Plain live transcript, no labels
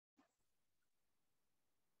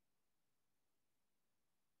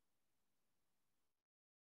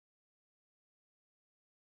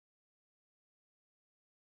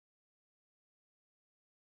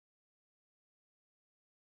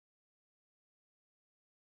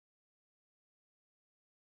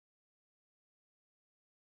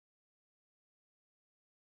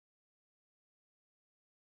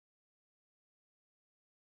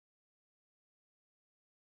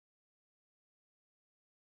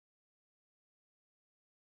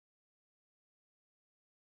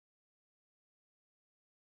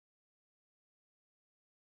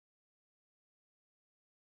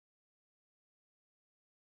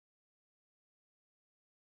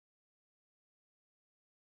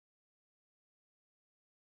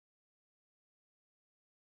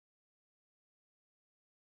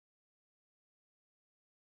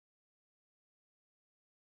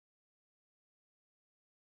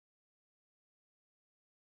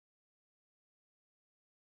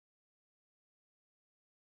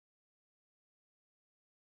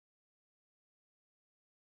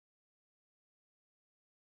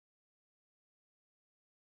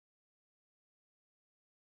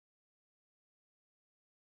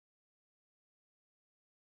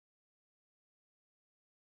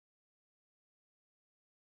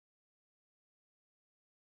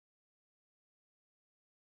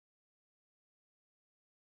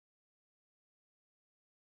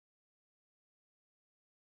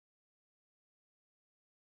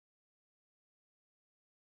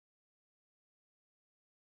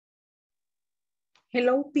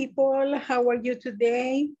Hello, people. How are you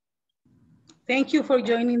today? Thank you for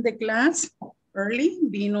joining the class early,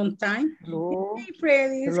 being on time. Hello. Hey,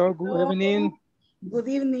 Freddy. Hello, good evening. Good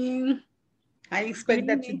evening. I expect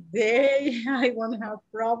that today I won't have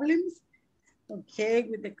problems, okay,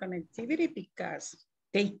 with the connectivity because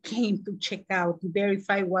they came to check out, to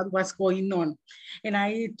verify what was going on. And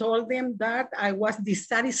I told them that I was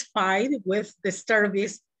dissatisfied with the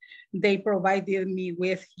service they provided me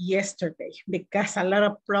with yesterday because a lot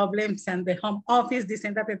of problems and the home office, this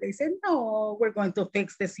and that, and they said, no, we're going to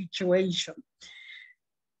fix the situation.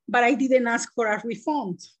 But I didn't ask for a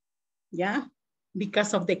refund, yeah,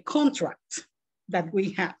 because of the contract that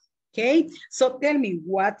we have, okay? So tell me,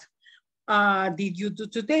 what did you do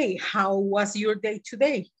today? How was your day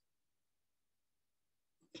today?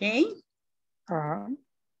 Okay.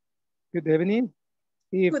 Good evening.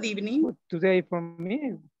 Good evening. Today for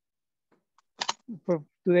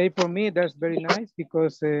me, that's very nice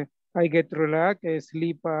because I get to relax,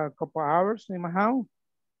 sleep a couple hours in my house.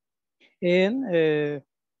 And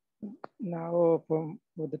now for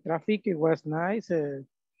the traffic, it was nice,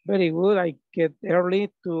 very good. I get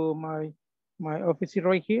early to my office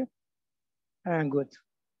right here and good.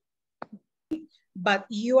 But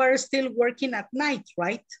you are still working at night,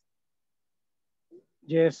 right?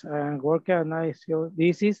 Yes, I'm working at night. So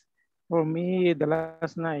this is for me the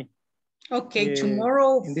last night. Okay,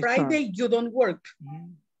 tomorrow, Friday, you don't work?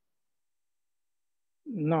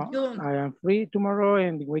 No, I am free tomorrow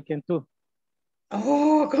and the weekend too.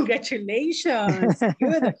 Oh, congratulations.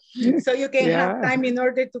 Good. So you can have time in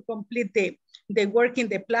order to complete the work in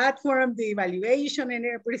the platform, the evaluation and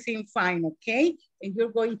everything fine, okay? And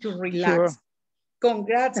you're going to relax. Sure.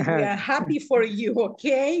 Congrats, we are happy for you,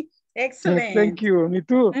 okay? Excellent. Thank you, me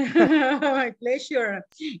too. My pleasure.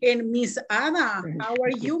 And Miss Ada, how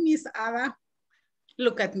are you, Miss Ada?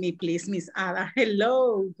 Look at me, please, Miss Ada.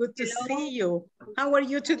 Hello, good to see you. How are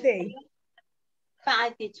you today?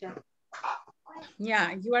 Fine, teacher.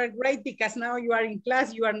 Yeah, you are great because now you are in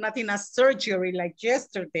class. You are not in a surgery like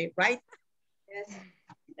yesterday, right? Yes.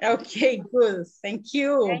 Okay, good. Thank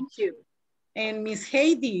you. Thank you. And Miss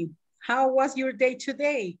Heidi, how was your day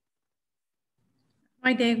today?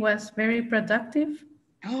 My day was very productive.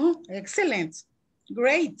 Oh, excellent.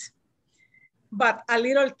 Great. But a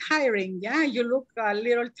little tiring, yeah? You look a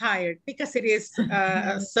little tired because it is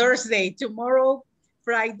Thursday, tomorrow,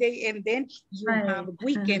 Friday, and then you have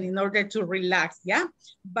weekend in order to relax, yeah?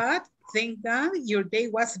 But thank God your day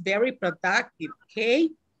was very productive, okay?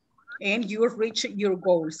 And you reached your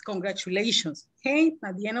goals. Congratulations, okay?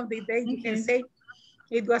 At the end of the day, you can say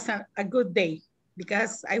it was a good day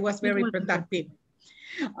because I was very productive.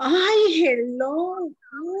 Hi, hello,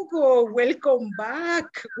 Hugo. Welcome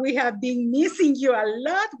back. We have been missing you a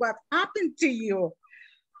lot. What happened to you?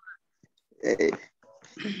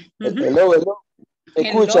 Hello, hello.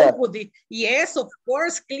 Hello, yes, of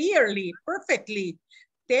course, clearly, perfectly.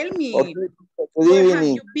 Tell me, where have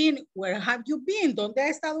you been? Where have you been? ¿Dónde ha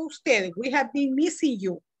estado usted? We have been missing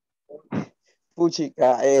you.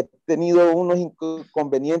 Puchica, he tenido unos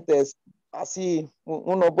inconvenientes así,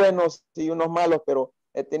 unos buenos y unos malos, pero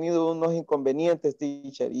he tenido unos inconvenientes,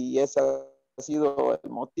 teacher, y ese ha sido el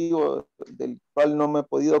motivo del cual no me he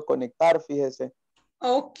podido conectar, fíjese.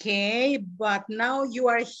 Okay, but now you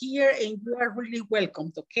are here and you are really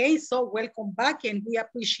welcomed, okay? So welcome back and we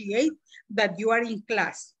appreciate that you are in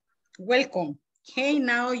class. Welcome. Okay,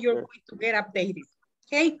 now you're going to get updated,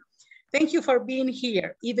 okay? Thank you for being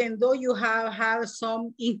here, even though you have had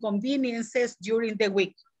some inconveniences during the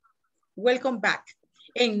week. Welcome back.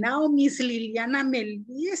 And now, Miss Liliana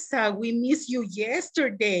Melissa, we missed you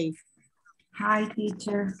yesterday. Hi,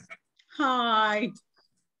 teacher. Hi.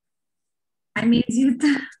 I miss you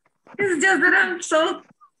too. It's just that I'm so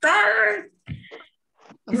tired.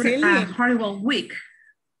 It's really? A horrible week.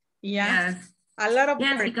 Yeah. Yes. A lot of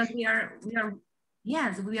work. Because we are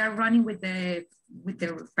running with the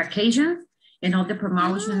vacation and all the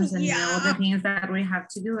promotions and all the things that we have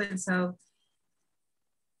to do. And so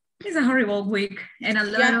it's a horrible week and a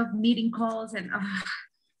lot of meeting calls and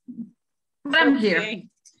but I'm here.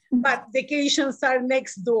 But vacations are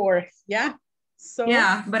next door, yeah? So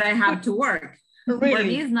yeah, but I have to work. Really? For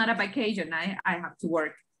me, it's not a vacation. I have to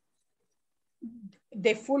work.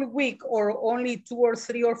 The full week or only 2 or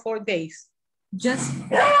 3 or 4 days? Just,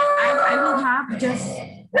 I will have just.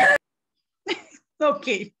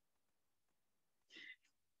 Okay.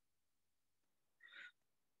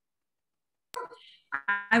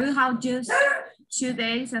 I will have just 2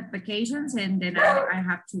 days of vacations and then I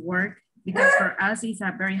have to work because for us it's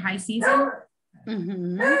a very high season.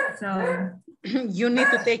 So you need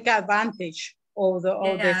to take advantage of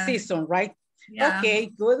the season, right? Yeah.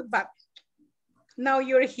 Okay, good, but now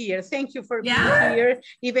you're here. Thank you for being here,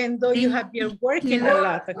 even though you have been working a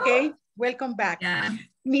lot, okay? Welcome back. Yeah.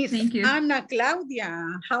 Miss Thank you. Ana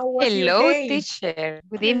Claudia, how was your Hello, day? teacher.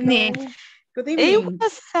 Good Hello. evening. Good It evening.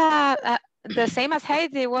 was the same as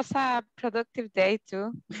Heidi. It was a productive day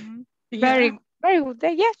too. Yeah. Very good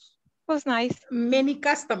day. Yes, it was nice. Many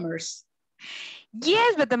customers.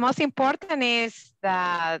 Yes, but the most important is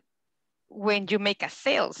that when you make a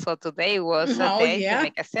sale. So today was a day to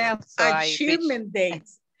make a sale. So Achievement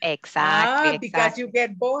dates. Exactly. Because you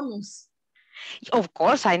get bonus. Of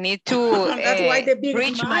course, I need to That's why the big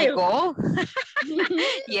reach smile. my goal.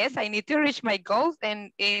 Yes, I need to reach my goals.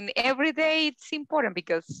 And in every day, it's important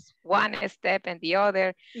because one step and the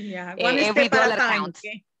other, Yeah, one every step at dollar a time. counts.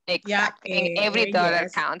 Okay? Exactly. And every dollar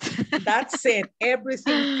yes. counts. That's it.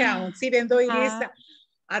 Everything counts. Even though it is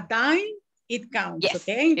a dime, it counts. Yes,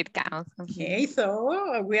 okay? It counts. Okay,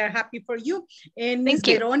 so we are happy for you. And Miss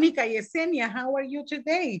Veronica Yesenia, how are you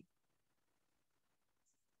today?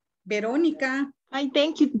 Veronica. Hi,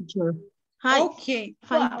 thank you, teacher. Hi. Okay.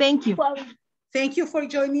 Fine, thank you. Thank you for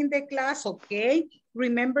joining the class, okay?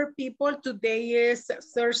 Remember, people, today is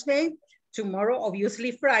Thursday, tomorrow,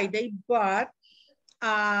 obviously Friday, but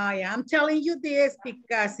I am telling you this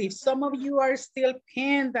because if some of you are still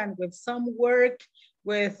pending with some work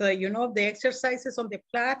with, you know, the exercises on the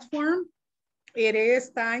platform, it is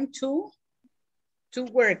time to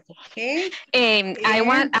work, okay?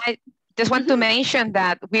 I just want to mention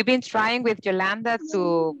that we've been trying with Yolanda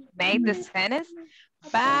to make the sentence,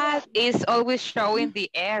 but it's always showing the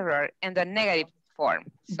error in the negative form.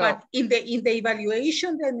 So, but in the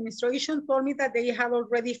evaluation, the administration told me that they have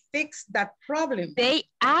already fixed that problem. They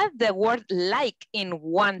add the word like in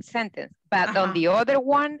one sentence, but on the other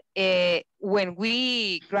one, when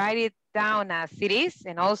we write it down as it is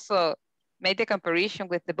and also make the comparison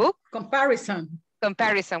with the book.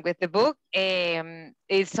 Comparison with the book,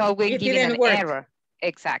 it's always giving an error.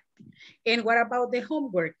 Exactly. And what about the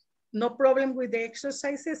homework? No problem with the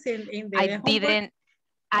exercises in the homework?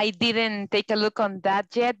 I didn't take a look on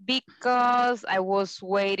that yet because I was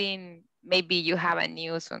waiting. Maybe you have a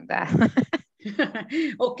news on that.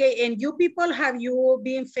 Okay, and you people, have you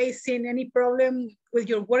been facing any problem with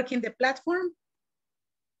your work in the platform?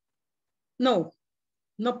 No,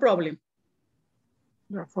 no problem.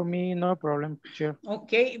 Yeah, for me, no problem, sure.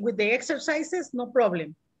 Okay, with the exercises, no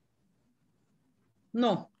problem.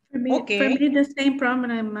 No. For me, the same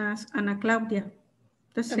problem as Ana Claudia.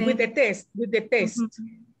 The same. With the test.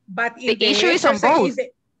 But the issue is on both.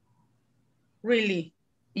 Really?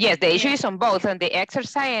 Yes, the issue is on both, on the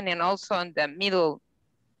exercise and also on the middle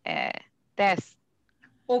test.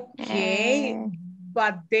 Okay,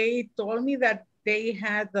 but they told me that they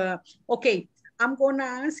had, okay, I'm gonna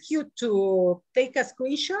ask you to take a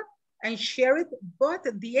screenshot and share it, but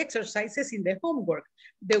the exercises in the homework,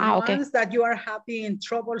 the ones that you are having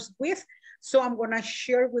troubles with. So I'm gonna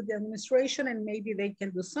share with the administration and maybe they can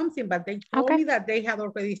do something, but they told me that they had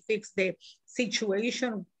already fixed the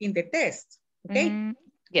situation in the test, okay?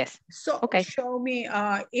 Yes. So show me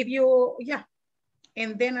if you,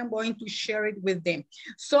 and then I'm going to share it with them.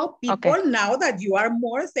 So people, now that you are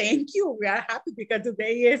more, thank you. We are happy because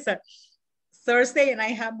today is Thursday and I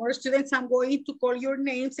have more students. I'm going to call your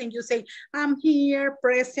names and you say, I'm here,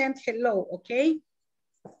 present, hello, okay?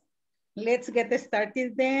 Let's get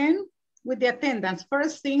started then with the attendance.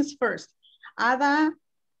 First things first. Ada.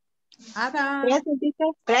 Present,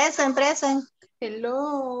 teacher. Present.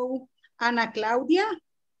 Hello. Ana Claudia.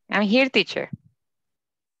 I'm here, teacher.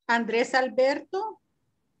 Andrés Alberto.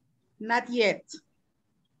 Not yet.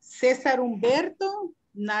 Cesar Humberto.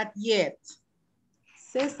 Not yet.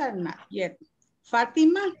 Cesar, not yet.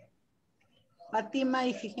 Fátima. Fátima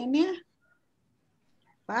Ifigenia.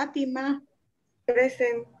 Fátima.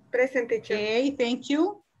 Present, teacher. Okay, thank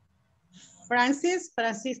you.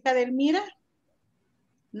 Francisca Delmira.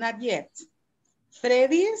 Not yet.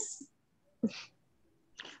 Freddy's.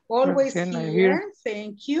 Always here.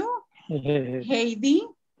 Thank you. Heidi.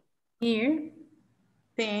 Here.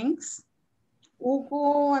 Thanks.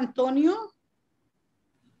 Hugo Antonio.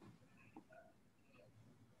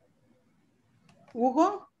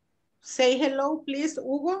 Hugo, say hello, please,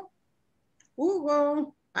 Hugo.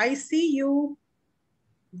 Hugo, I see you.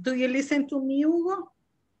 Do you listen to me, Hugo?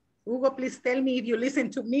 Hugo, please tell me if you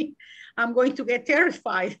listen to me. I'm going to get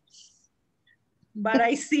terrified. But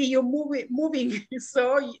I see you moving,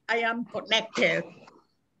 so I am connected.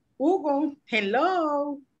 Hugo,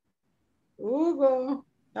 hello. Hugo,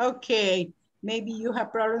 okay. Maybe you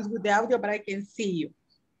have problems with the audio, but I can see you.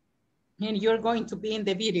 And you're going to be in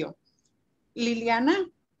the video. Liliana?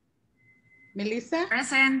 Melissa?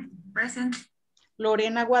 Present.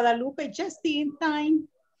 Lorena Guadalupe, just in time.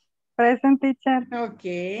 Present, teacher.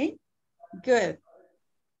 Okay, good.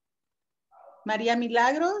 María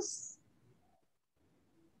Milagros.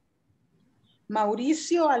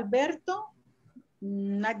 Mauricio Alberto,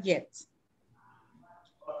 not yet.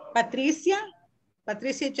 Patricia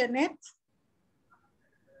Janet,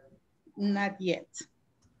 not yet.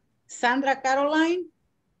 Sandra Caroline.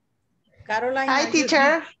 Hi,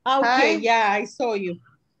 teacher. Okay, Hi. yeah, I saw you.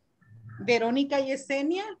 Verónica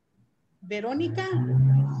Yesenia. Verónica.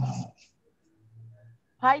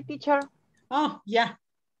 Hi, teacher. Oh, yeah.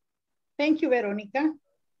 Thank you, Verónica.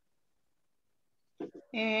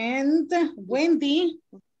 And Wendy.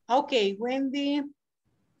 Okay, Wendy.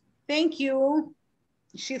 Thank you.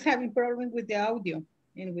 She's having problems with the audio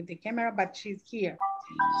and with the camera, but she's here.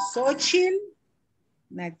 Xochitl,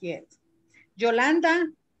 not yet. Yolanda.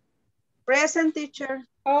 Present, teacher.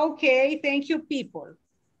 Okay, thank you, people.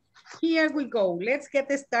 Here we go. Let's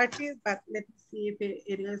get started, but let's see if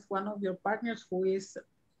it is one of your partners who is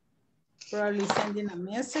probably sending a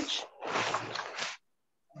message.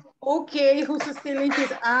 Okay, who's still in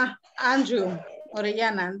his, Andrew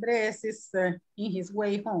Orellana. Andres is in his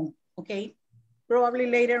way home, okay? Probably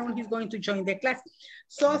later on he's going to join the class.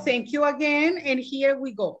 So thank you again, and here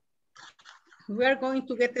we go. We are going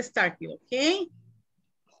to get started, okay?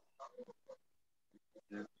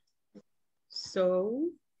 So,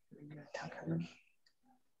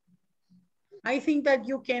 I think that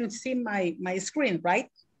you can see my screen, right?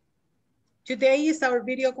 Today is our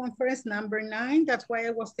video conference number 9. That's why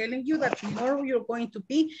I was telling you that tomorrow you're going to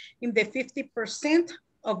be in the 50%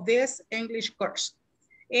 of this English course.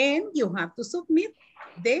 And you have to submit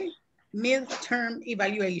the midterm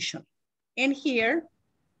evaluation. And here,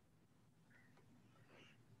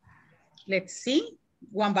 let's see,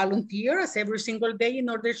 one volunteer as every single day in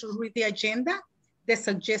order to read the agenda, the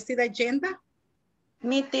suggested agenda.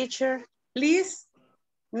 Me, teacher. Please.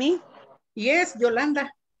 Me? Yes, Yolanda.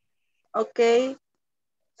 Okay.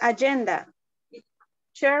 Agenda.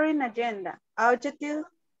 Sharing agenda. Objective,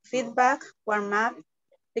 feedback, warm up,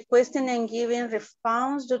 requesting and giving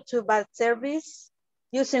response due to bad service,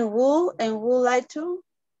 using would and would like to,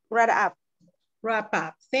 wrap up. Wrap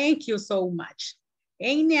up. Thank you so much.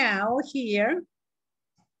 And now here,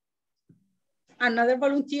 another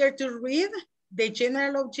volunteer to read the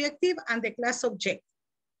general objective and the class objective.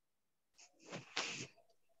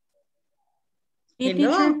 Hey,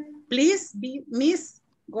 Hello, teacher. please, Miss,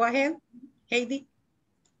 go ahead, Heidi.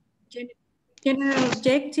 General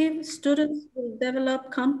objective, students will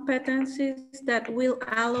develop competencies that will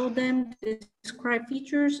allow them to describe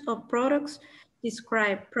features of products,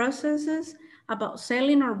 describe processes about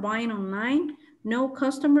selling or buying online, know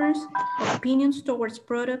customers' opinions towards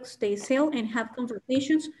products they sell, and have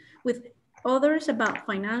conversations with others about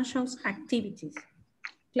financial activities.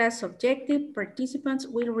 Class objective, participants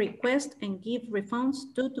will request and give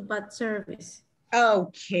refunds due to bad service.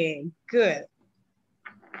 Okay, good.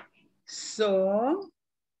 So,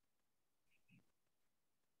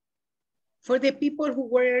 for the people who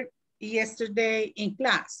were yesterday in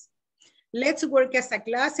class, let's work as a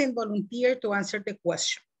class and volunteer to answer the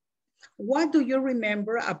question. What do you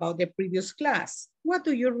remember about the previous class? What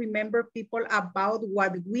do you remember, people, about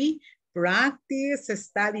what we practiced,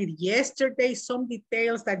 studied yesterday? Some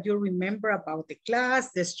details that you remember about the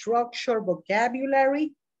class, the structure,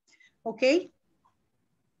 vocabulary, okay?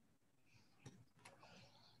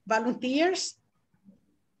 Volunteers?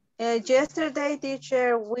 Yesterday,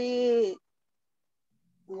 teacher, we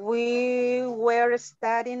were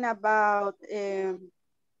studying about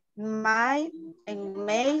my and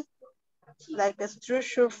may, like a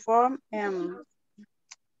structure form.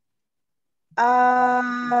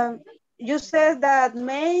 You said that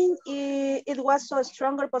may, it was a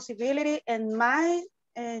stronger possibility, and my,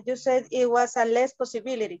 you said it was a less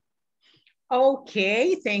possibility.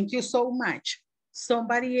 Okay, thank you so much.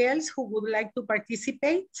 Somebody else who would like to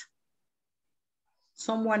participate?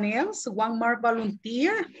 Someone else? One more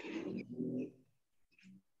volunteer?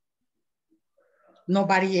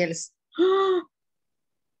 Nobody else.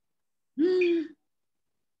 You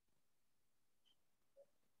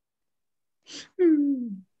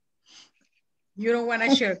don't want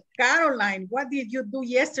to share. Caroline, what did you do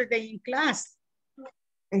yesterday in class?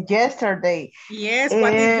 Yesterday. Yes,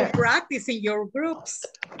 what did you practice in your groups?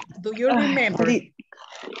 Do you remember?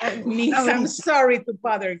 Miss, I'm sorry to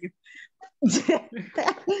bother you. You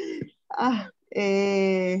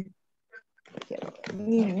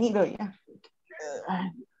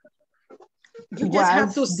just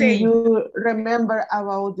have to say. Do you remember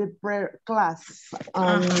about the prayer class?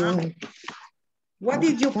 What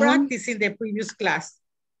did you practice in the previous class?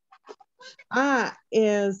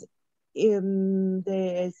 Is in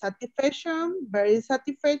the satisfaction, very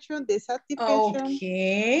satisfaction, dissatisfaction.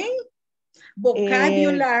 Okay.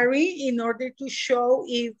 Vocabulary in order to show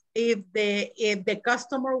if the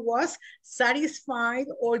customer was satisfied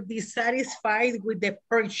or dissatisfied with the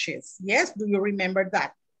purchase. Yes, do you remember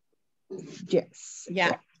that? Yes.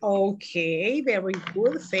 Yeah. Okay, very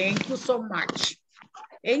good. Thank you so much.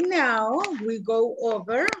 And now we go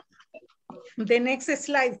over the next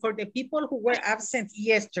slide for the people who were absent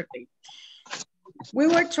yesterday. We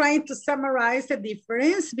were trying to summarize the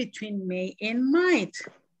difference between may and might.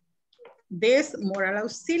 This moral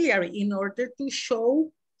auxiliary in order to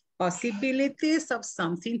show possibilities of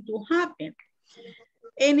something to happen.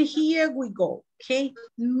 And here we go, okay?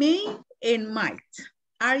 May and might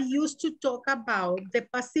are used to talk about the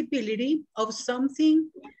possibility of something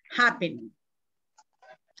happening.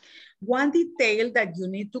 One detail that you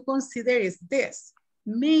need to consider is this.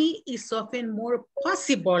 May is often more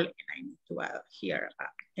possible, and I need to add here,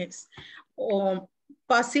 it's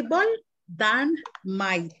possible than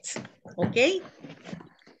might, okay?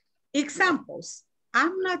 Examples,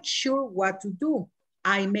 I'm not sure what to do.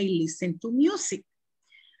 I may listen to music.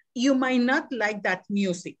 You might not like that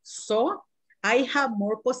music, so I have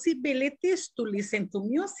more possibilities to listen to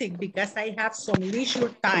music because I have some leisure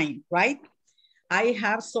time, right? I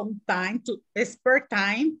have some time to spare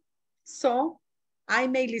time, so I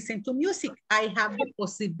may listen to music. I have the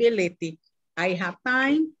possibility. I have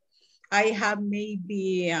time. I have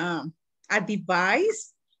maybe a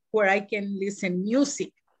device where I can listen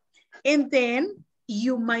music. And then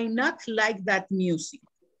you might not like that music.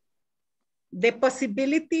 The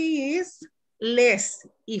possibility is less.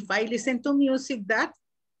 If I listen to music, that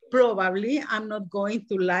probably I'm not going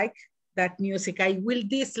to like that music. I will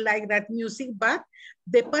dislike that music, but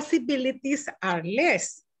the possibilities are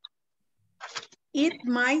less. It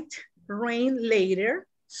might rain later,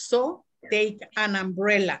 so take an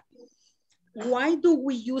umbrella. Why do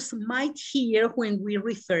we use might here when we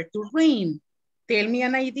refer to rain? Tell me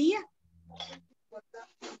an idea.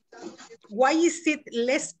 Why is it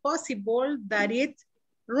less possible that it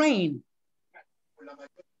rain?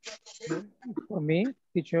 For me,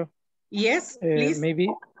 teacher. Yes, please. Maybe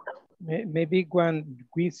when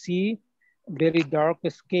we see very dark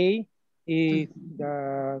sky, if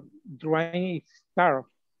the rain is dark,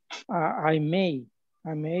 I may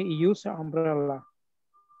use an umbrella.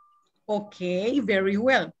 Okay, very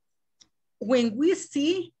well. When we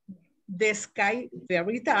see the sky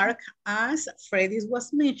very dark, as Freddy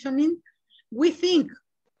was mentioning, we think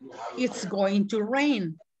it's going to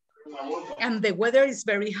rain and the weather is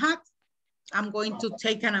very hot. I'm going to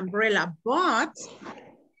take an umbrella, but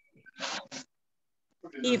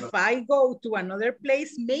if I go to another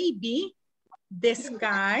place, maybe the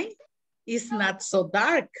sky is not so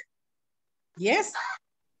dark. Yes,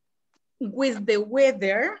 with the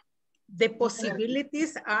weather, the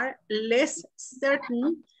possibilities are less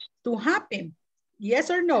certain to happen. Yes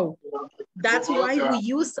or no? That's why we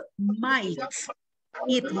use might.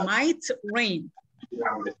 It might rain.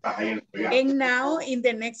 And now in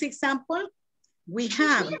the next example, we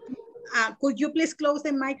have, could you please close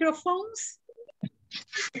the microphones?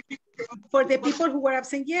 For the people who were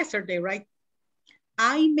absent yesterday, right?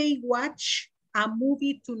 I may watch a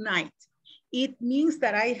movie tonight. It means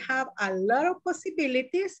that I have a lot of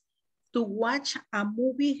possibilities to watch a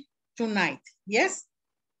movie tonight. Yes?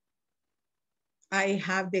 I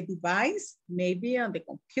have the device, maybe on the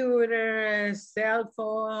computer, cell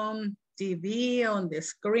phone, TV, on the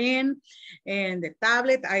screen, and the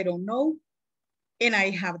tablet, I don't know. And I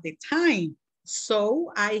have the time.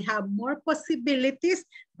 So I have more possibilities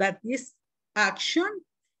that this action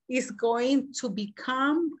is going to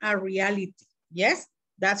become a reality. Yes,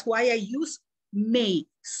 that's why I use may.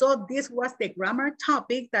 So this was the grammar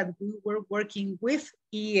topic that we were working with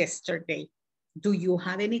yesterday. Do you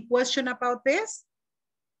have any question about this?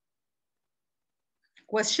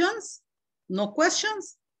 Questions? No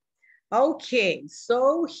questions? Okay,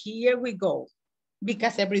 so here we go,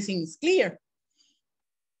 because everything is clear.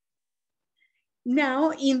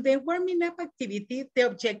 Now, in the warming up activity, the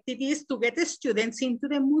objective is to get the students into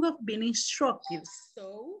the mood of being instructive.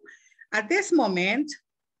 So at this moment,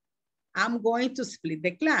 I'm going to split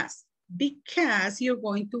the class because you're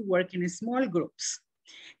going to work in small groups.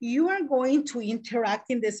 You are going to interact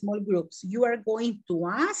in the small groups. You are going to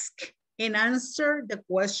ask and answer the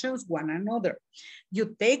questions one another.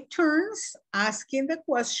 You take turns asking the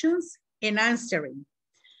questions and answering.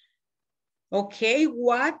 Okay,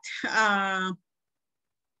 what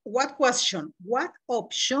question, what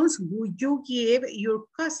options would you give your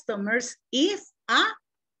customers if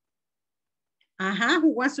who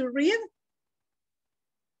wants to read?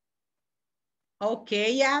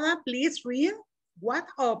 Okay, Ada, please read. What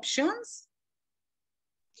options?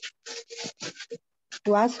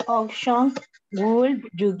 What option would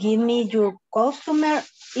you give me your customer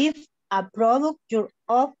if a product you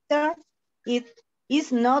offer it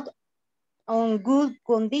is not on good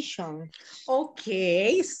condition?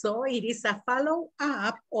 Okay, so it is a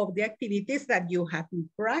follow-up of the activities that you have been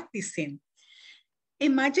practicing.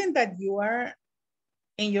 Imagine that you are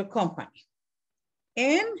in your company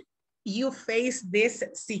and you face this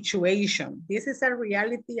situation. This is a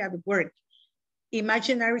reality at work.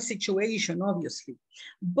 Imaginary situation, obviously,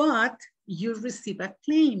 but you receive a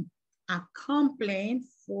claim, a complaint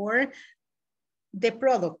for the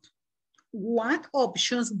product. What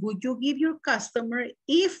options would you give your customer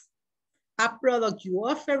if a product you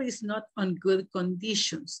offer is not on good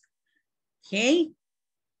conditions? Okay.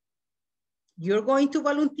 You're going to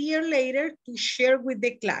volunteer later to share with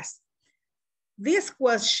the class. This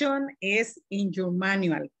question is in your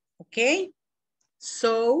manual, okay?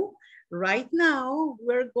 So right now,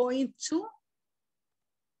 we're going to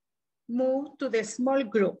move to the small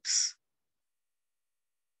groups.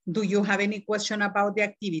 Do you have any question about the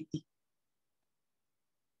activity?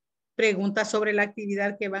 ¿Preguntas sobre la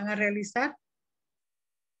actividad que van a realizar?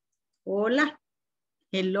 Hola.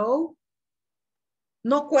 Hello.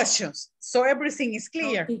 No questions. So everything is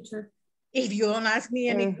clear. No, teacher. If you don't ask me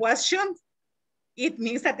any questions, it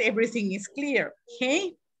means that everything is clear,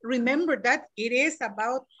 okay? Remember that it is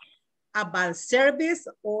about a bad service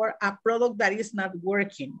or a product that is not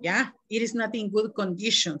working, yeah? It is not in good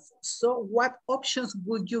conditions. So what options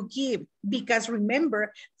would you give? Because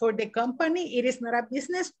remember, for the company, it is not a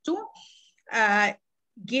business to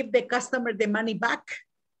give the customer the money back.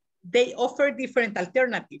 They offer different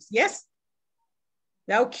alternatives, yes?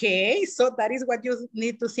 Okay, so that is what you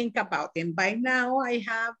need to think about. And by now I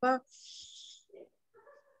have,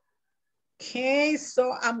 okay,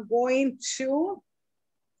 so I'm going to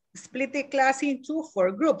split the class into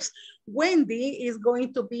 4 groups. Wendy is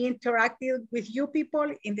going to be interacting with you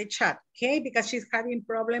people in the chat, okay? Because she's having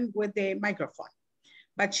problem with the microphone,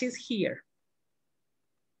 but she's here.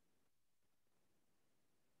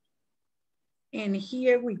 And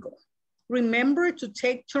here we go. Remember to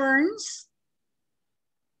take turns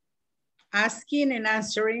asking and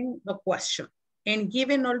answering the question and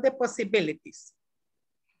giving all the possibilities.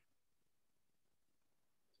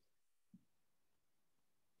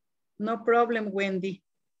 No problem, Wendy.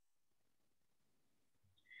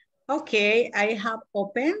 Okay, I have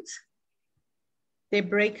opened the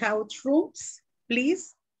breakout rooms.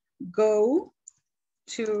 Please go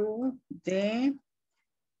to the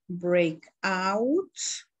breakout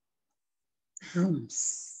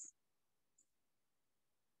rooms.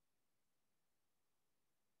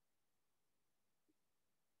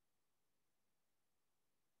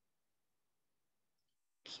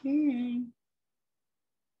 Okay.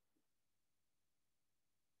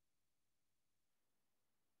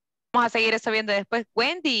 Vamos a seguir eso viendo después.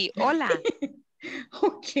 Wendy, hola.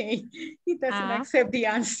 Okay, he doesn't accept the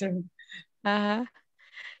answer.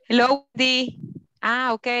 Hello, Wendy.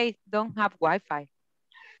 Okay, don't have Wi-Fi.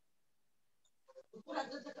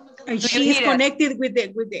 And she is connected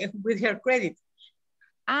with her credit.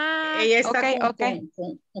 Ella está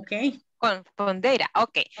okay. Con data,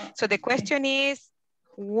 okay. So the question is,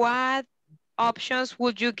 what options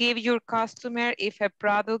would you give your customer if a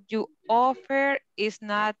product you offer is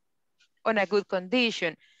not on a good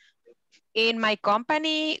condition? In my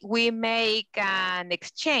company, we make an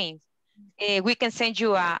exchange. We can send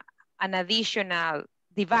you an additional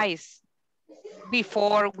device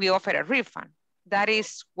before we offer a refund. That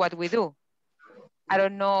is what we do. I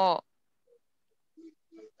don't know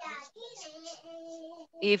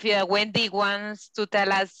if Wendy wants to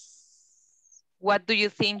tell us, what do you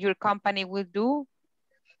think your company will do?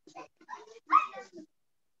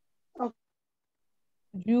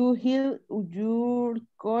 Your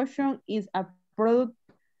caution is a product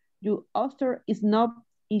you offer is not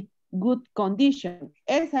in good condition.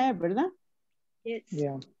 Esa es, ¿verdad? Yes.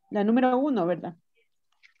 Yeah. La número 1, ¿verdad?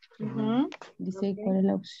 Dice, ¿cuál es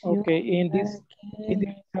la opción? Okay, in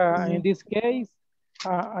this case,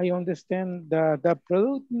 I understand that the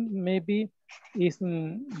product maybe is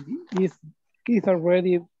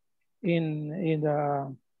already in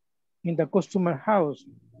the customer house,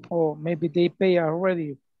 or maybe they pay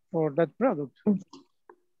already for that product.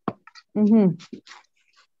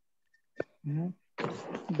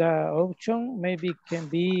 The option maybe can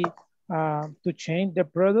be to change the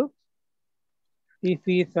product if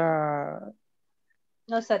it's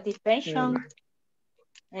no satisfaction.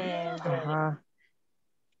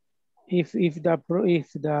 If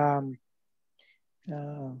the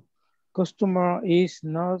customer is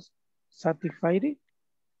not satisfied,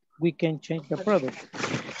 we can change the product.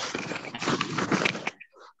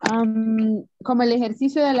 Como el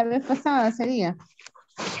ejercicio de la vez pasada sería.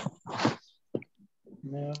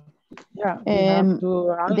 No. Yeah, we have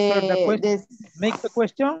to answer the question, make the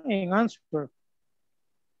question and answer.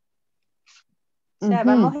 O sea,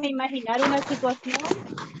 vamos a imaginar una situación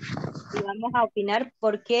y vamos a opinar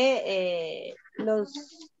por qué los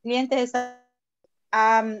clientes están...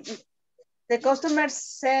 The customer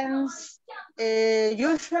sends,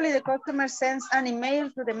 usually the customer sends an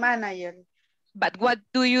email to the manager. But what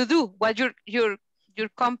do you do? What your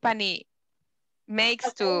company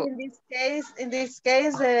makes to... In this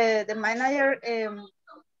case, the manager,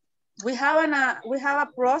 we have a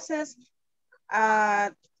process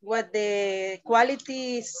with the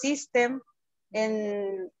quality system,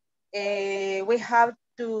 and we have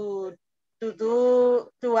to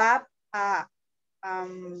add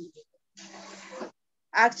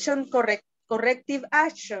action corrective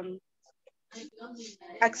action.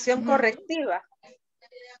 Acción correctiva.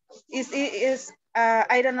 Is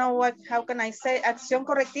I don't know how can I say, acción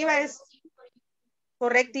correctiva is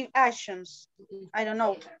corrective actions. I don't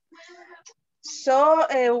know. So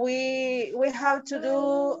we have to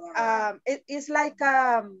do, it's like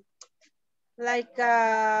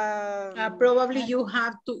probably you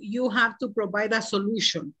have to provide a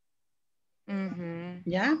solution.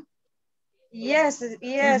 Yeah. Yes,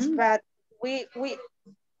 but we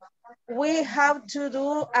have to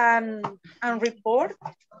do an report.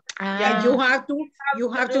 Yeah, you have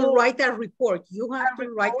to write a report. You have to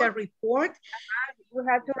write a report. We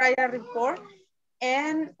have to write a report,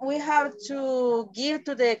 and we have to give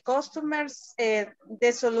to the customers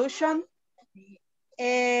the solution.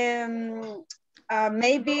 And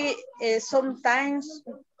maybe sometimes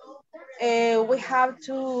we have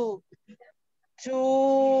to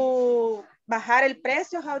bajar el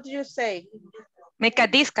precio. How do you say? Make a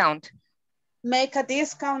discount. Make a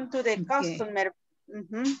discount to the customer.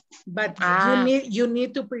 But you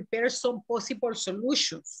need to prepare some possible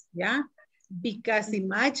solutions, yeah? Because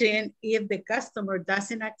imagine if the customer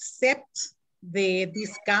doesn't accept the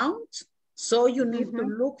discount, so you need to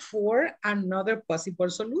look for another possible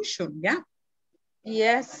solution, yeah?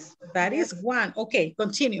 Yes. That is one. Okay,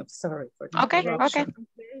 continue. Sorry for the interruption.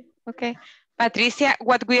 Okay. Patricia,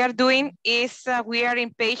 what we are doing is we are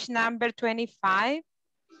in page number 25.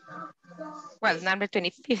 Well, number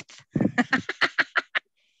 25th.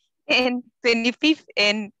 And 25th,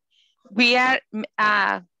 and we are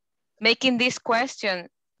making this question.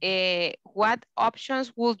 What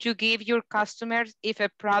options would you give your customers if a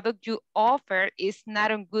product you offer is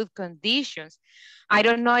not in good conditions? I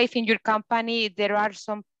don't know if in your company there are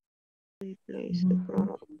some. Replace the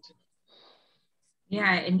product.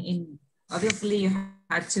 Yeah, and obviously you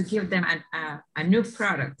have to give them a new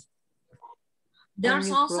product. There's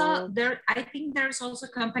also, I think there's also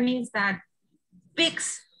companies that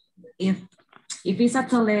fix, if it's a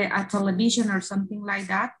television or something like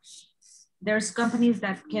that, there's companies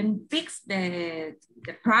that can fix the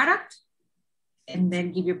product and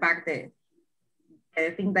then give you back the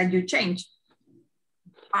thing that you changed.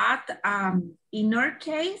 But in our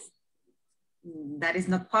case, that is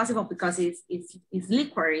not possible because it's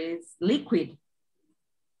liquid.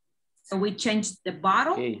 So we changed the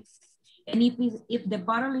bottle. Okay. And if the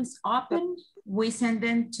bottle is open, we send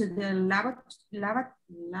them to the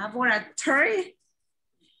laboratory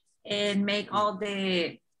and make all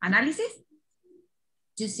the analysis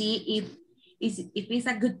to see if it's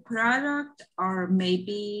a good product or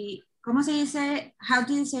maybe, ¿cómo se dice? How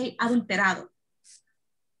do you say adulterado?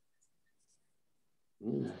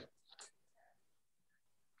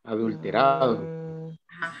 Adulterado.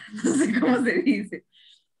 No sé cómo se dice.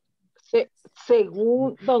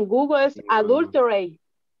 Según Don Google es adulterate.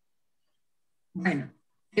 Bueno,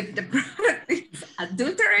 if the product is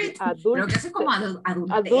adulterate, creo que eso es como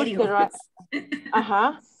adulterio.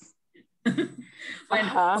 Ajá.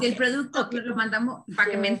 Bueno, si el producto lo mandamos,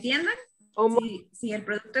 para que me entiendan, si el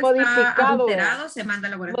producto está adulterado, se manda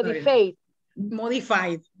al laboratorio.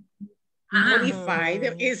 Modified.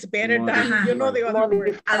 Modified is better than, you know, the other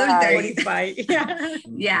word. Modified.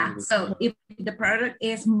 Yeah, so if the product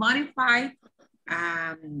is modified,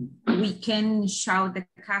 we can show the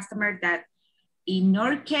customer that in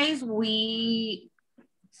our case, we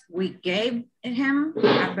gave him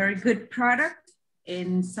a very good product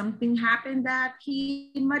and something happened that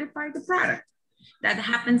he modified the product. That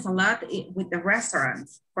happens a lot with the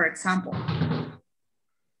restaurants, for example.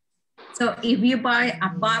 So if you buy a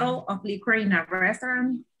bottle of liquor in a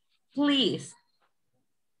restaurant, please,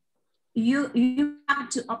 you have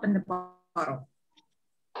to open the bottle.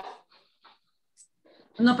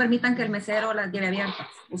 No permitan que el mesero las lleve abiertas.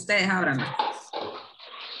 Ustedes abran.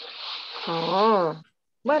 Oh,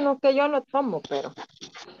 bueno, que yo lo tomo, pero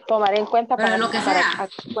tomaré en cuenta Pero para lo que para sea.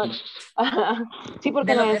 sí,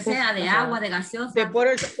 porque De no lo que es sea, de agua, de gaseosa. The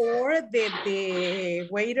bottle or the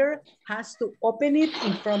waiter has to open it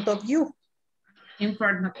in front of you. In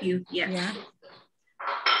front of you, yes. Yeah.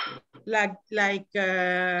 Like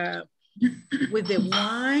with the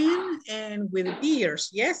wine and with the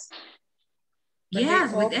beers, yes? But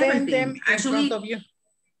yes, with open everything. them in Actually, front of you.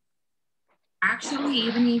 Actually,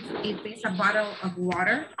 even if it's a bottle of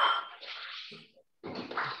water,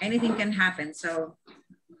 anything can happen. So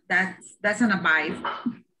that's an advice.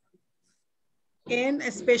 And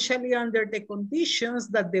especially under the conditions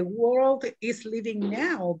that the world is living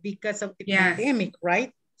now because of the pandemic,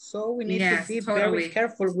 right? So we need to be very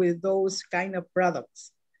careful with those kind of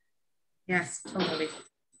products. Yes, totally,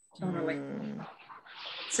 totally.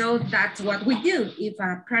 So that's what we do if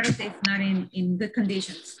a product is not in good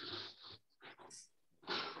conditions.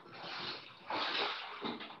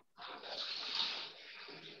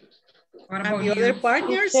 What about and the other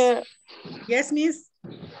partners? Yes, miss?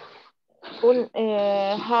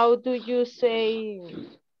 How do you say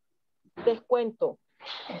descuento?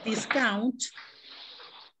 Discount.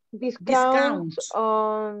 Discount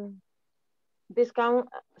on... Discount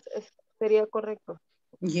sería correcto.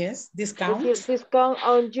 Yes, discount. Es decir, discount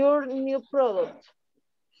on your new product.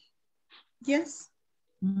 Yes.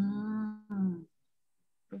 Mm.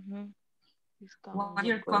 What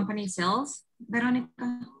your company sells,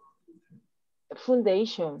 Veronica?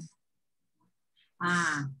 Foundation.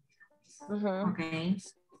 Ah, okay.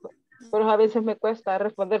 Pero a veces me cuesta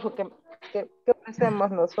responder porque ¿qué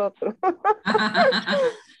hacemos nosotros?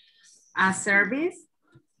 A service?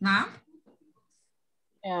 No?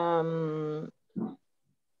 I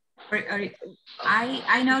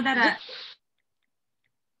know that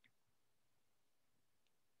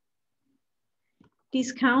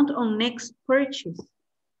discount on next purchase.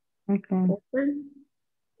 Okay.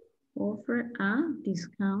 Offer a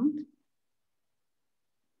discount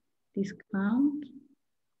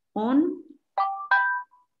on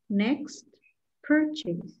next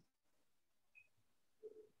purchase.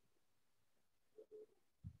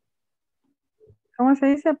 ¿Cómo se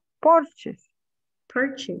dice? Purchase.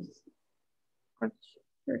 Purchase.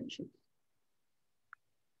 Purchase.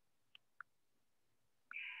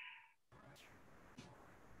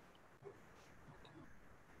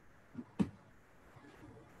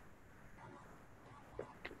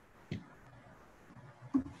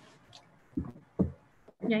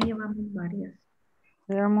 Ya llevamos varias.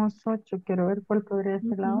 Llevamos 8. Quiero ver cuál podría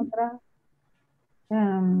ser la otra.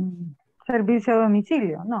 Servicio a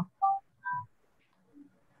domicilio, no.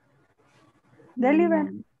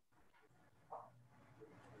 Delivery.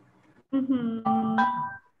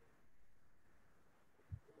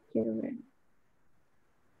 Quiero ver.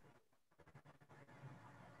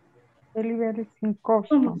 Delivery sin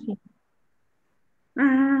costo.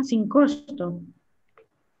 Ah, sin costo.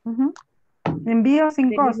 Envío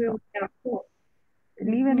sin costo.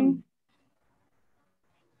 Delivery.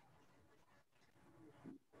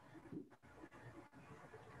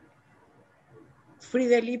 Free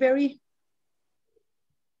delivery.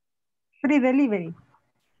 Free delivery.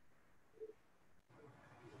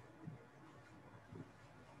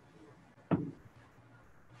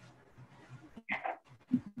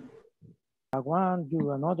 One,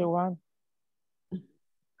 you another one.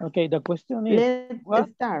 Okay, the question is,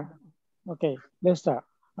 let's start. Okay, let's start.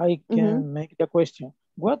 I can make the question.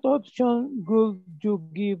 What option would you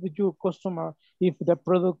give your customer if the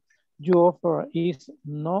product you offer is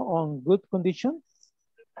not on good condition?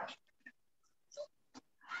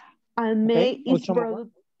 I may is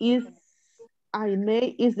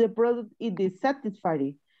the product is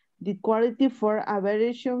dissatisfactory. The quality for a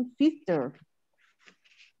variation feature.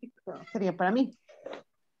 Sería para mí.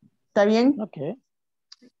 ¿Está bien? Okay.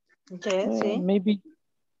 Okay, sí.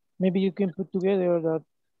 Maybe you can put together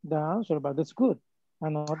the answer, but that's good.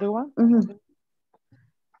 Another one?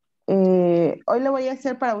 Hoy lo voy a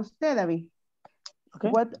hacer para usted, David. Okay.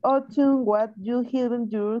 What option what you given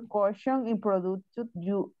your caution in product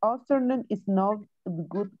you afternoon is not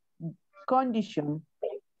good condition?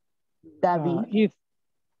 David.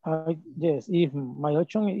 Yes, if my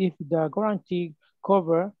option, if the guarantee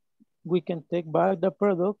cover, we can take back the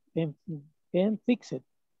product and fix it.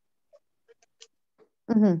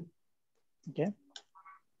 Okay.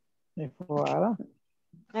 For Ada.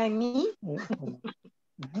 And me?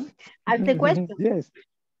 Ask the question. Yes.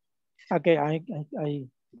 Okay, I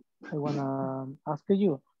wanna ask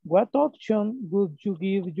you, what option would you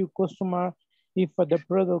give your customer if the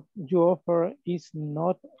product you offer is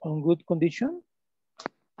not on good condition?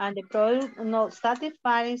 And the product not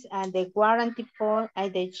satisfies and the warranty for,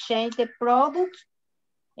 and they change the product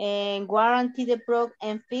and guarantee the product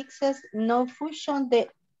and fixes no function the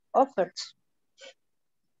offers.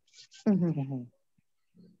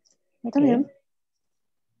 Okay.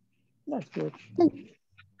 That's good.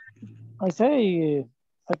 I say,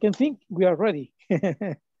 I can think we are ready.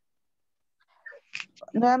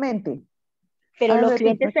 Nuevamente. Pero los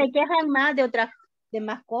clientes se quejan más de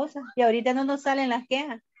más cosas y ahorita no nos salen las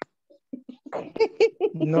quejas.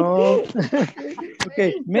 No.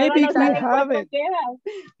 Okay, maybe we have it.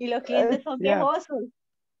 Y los clientes son quejosos.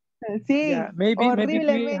 Sí, yeah, maybe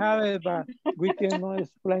we have it, but we cannot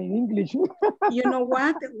explain English. You know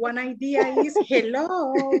what? One idea is,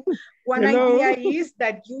 hello. One Hello. idea is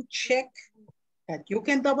that you check, that you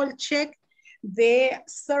can double check the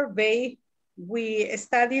survey we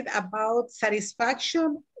studied about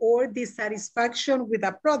satisfaction or dissatisfaction with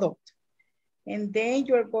a product. And then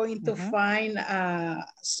you're going to find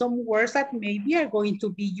some words that maybe are going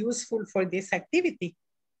to be useful for this activity.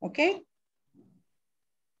 Okay?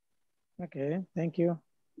 Okay, thank you.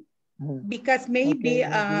 Because maybe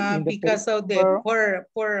because of the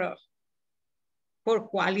poor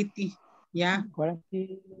quality. Yeah.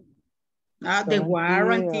 Warranty. The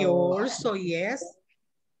warranty also, yes.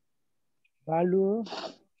 Value.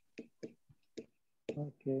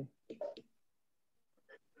 Okay.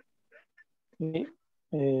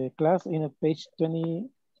 Class in page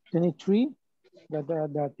 23,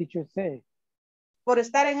 the teacher say. Por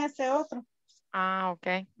estar en ese otro. Ah,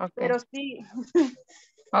 okay, okay. Pero sí.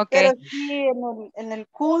 Okay. Pero sí en el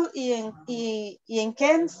cool y en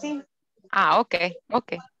Ken, sí. Ah, okay,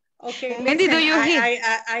 okay. Okay, Wendy, listen, do you hear?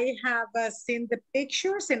 I have seen the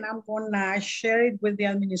pictures and I'm gonna share it with the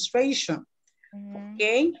administration.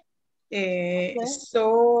 Okay?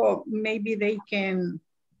 So maybe they can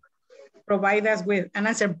provide us with an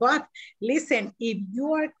answer. But listen, if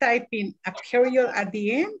you are typing a period at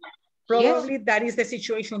the end, probably that is the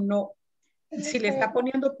situation. No. Si le está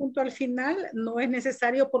poniendo punto al final, no es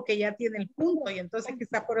necesario porque ya tiene el punto y entonces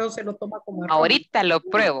quizá por eso se lo toma como error. Ahorita lo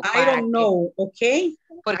pruebo. I don't know, okay?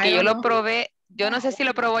 Porque yo lo probé, yo no sé si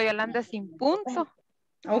lo probó Yolanda sin punto.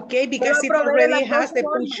 Okay, because it already has the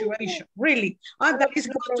punctuation. Really? That is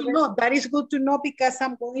good to know. That is good to know because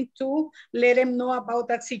I'm going to let them know about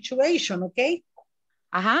that situation, okay?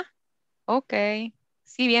 Ajá, ok.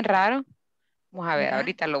 Sí, bien raro. Vamos a ver,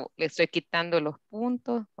 ahorita le estoy quitando los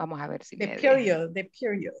puntos. Vamos a ver si the period.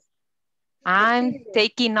 I'm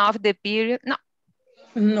taking off the period. No.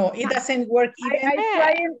 No, it doesn't work even.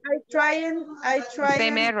 I try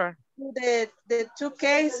Same error. The two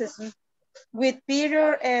cases with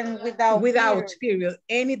period and without period.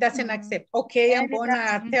 And it doesn't accept. Okay, I'm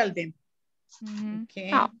gonna tell them. Okay.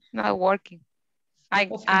 No, not working.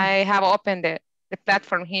 I have opened the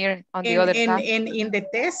platform here on the other tab. And in the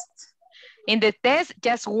test? In the test,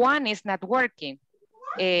 just one is not working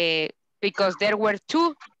because there were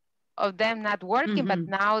two of them not working, but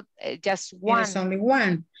now just one. There's only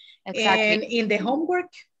one. Exactly. And in the homework?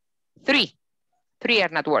 Three are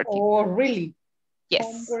not working. Oh, really? Yes.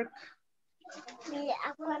 Homework.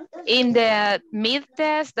 In the mid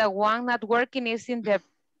test, the one not working is in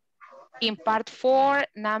part 4,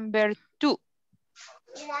 number 2.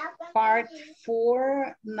 Part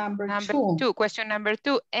 4, number 2. Question number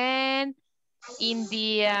 2. And in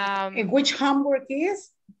the... and which homework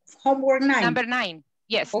is? Homework 9. Number 9.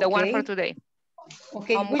 Yes, okay. The one for today.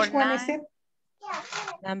 Okay, homework which one 9. is it?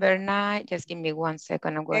 Number 9. Just give me 1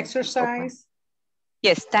 second. I'm going exercise.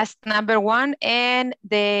 Yes, task number 1. And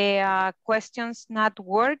the questions not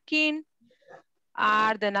working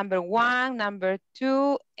are the number 1, number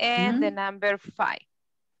 2, and the number 5.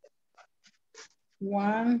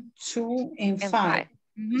 1, 2, and 5.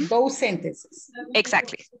 Those sentences.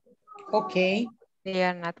 Exactly. Okay. They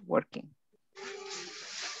are not working.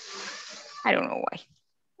 I don't know why.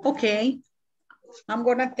 Okay. I'm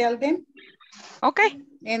going to tell them. Okay.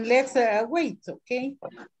 And let's wait, okay?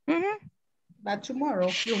 But tomorrow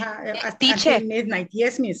you have Teacher, until midnight.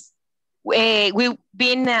 Yes, miss. We've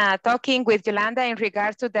been talking with Yolanda in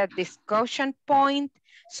regards to that discussion point.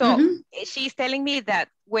 So she's telling me that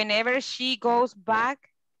whenever she goes back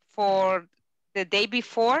for the day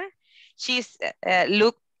before, she's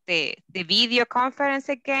looked the video conference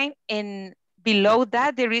again, and below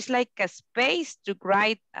that there is like a space to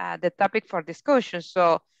write the topic for discussion.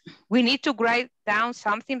 So we need to write down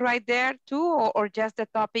something right there too, or just the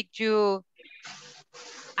topic you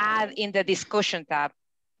add in the discussion tab.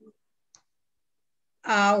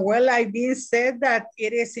 Well, I've been said that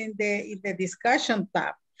it is in the discussion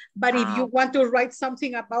tab. But if you want to write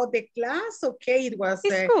something about the class, okay, it was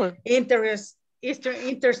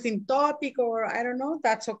interesting topic, or I don't know,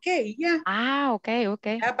 that's okay. Yeah. Okay.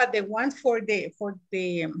 Yeah, but the one for the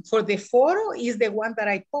photo is the one that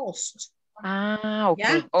I post. Okay.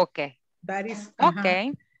 Yeah? Okay. That is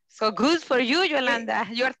okay. So good for you, Yolanda.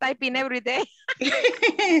 You're typing every day.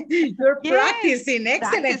 You're practicing.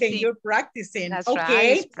 Excellent. And you're practicing. That's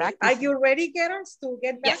okay. Right, Are you ready, girls, to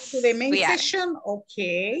get back to the main session?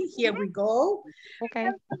 Okay. Here we go.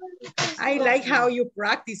 Okay. I like how you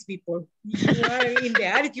practice, people. You are in the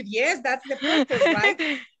attitude. Yes, that's the purpose,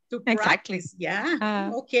 right? To practice.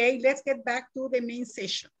 Yeah. Okay. Let's get back to the main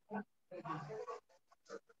session.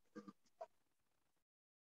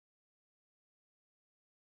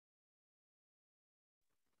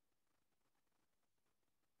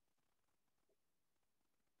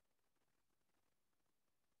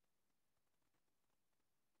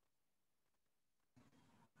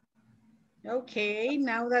 Okay,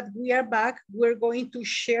 now that we are back, we're going to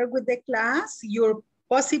share with the class your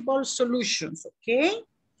possible solutions, okay?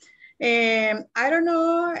 I don't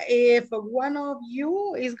know if one of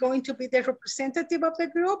you is going to be the representative of the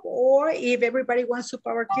group or if everybody wants to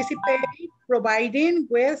participate, providing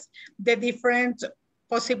with the different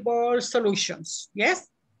possible solutions, yes?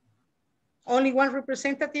 Only one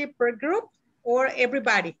representative per group or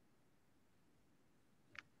everybody?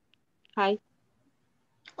 Hi.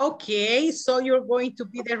 Okay, so you're going to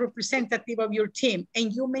be the representative of your team.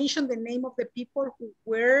 And you mentioned the name of the people who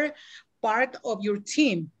were part of your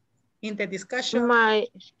team in the discussion. My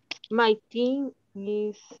team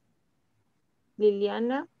is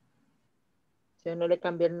Liliana. Yo no le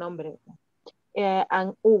cambié el nombre.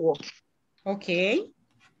 And Hugo. Okay.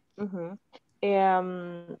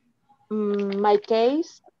 My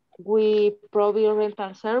case, we provide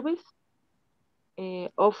rental service,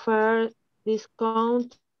 offer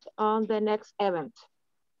discount on the next event.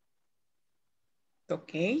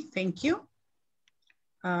 Okay, thank you.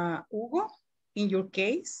 Hugo, in your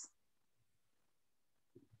case?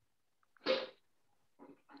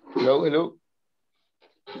 Hello.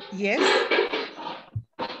 Yes.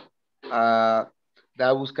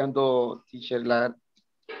 Estaba buscando, teacher,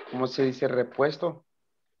 ¿cómo se dice repuesto?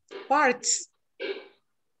 Parts.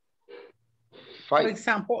 For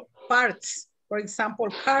example, parts. For example,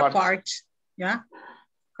 car parts. Yeah.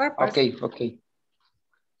 Car parts. Okay.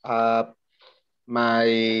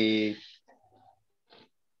 My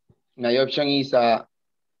option is the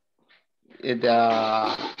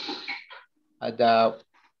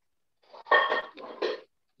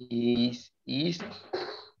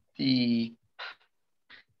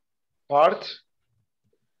parts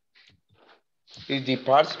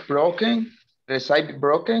broken? Receive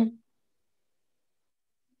broken?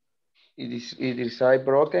 It is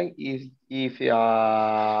broken if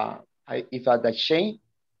at the chain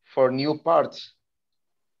for new parts.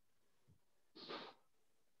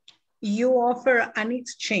 You offer an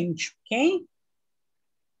exchange, okay?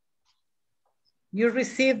 You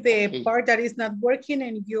receive the part that is not working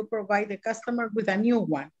and you provide the customer with a new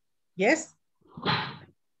one. Yes?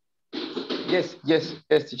 Yes.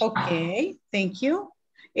 Okay, thank you.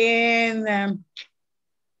 And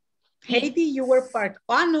Heidi, you were part.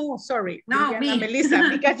 Oh, no, sorry. No, me. Melissa,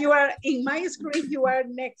 because you are in my screen, you are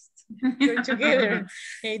next. You're together,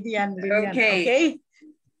 Heidi and Liliana. Okay.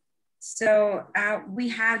 So we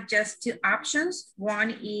have just two options. One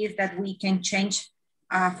is that we can change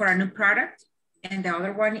for a new product. And the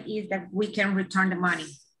other one is that we can return the money.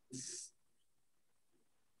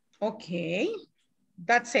 Okay,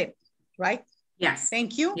 that's it, right? Yes.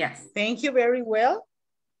 Thank you. Yes. Thank you very well.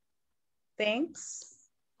 Thanks.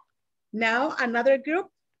 Now another group.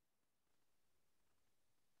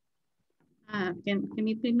 Can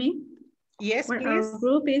you please me? Yes, please. Our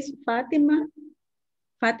group is Fatima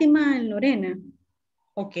and Lorena.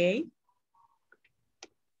 Okay.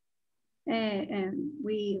 And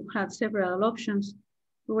we had several options.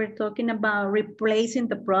 We were talking about replacing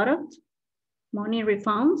the product, money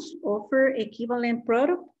refunds, offer equivalent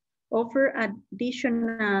product, offer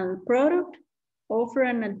additional product, offer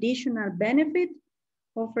an additional benefit,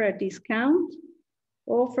 offer a discount,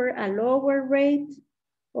 offer a lower rate,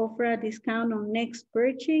 offer a discount on next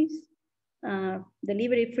purchase,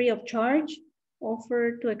 delivery free of charge,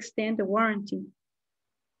 offer to extend the warranty.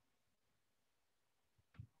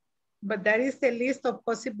 But that is the list of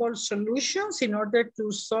possible solutions in order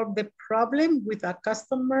to solve the problem with a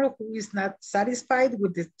customer who is not satisfied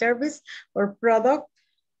with the service or product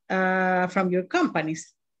from your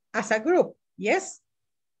companies as a group, yes?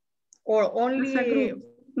 Or only? As a group.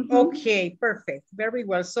 Okay, perfect, very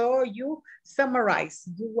well. So you summarize,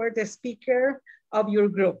 you were the speaker of your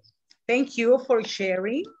group. Thank you for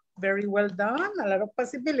sharing. Very well done. A lot of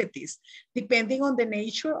possibilities, depending on the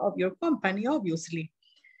nature of your company, obviously.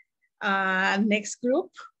 Next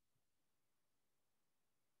group.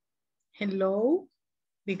 Hello,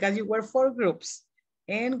 because you were 4 groups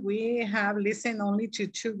and we have listened only to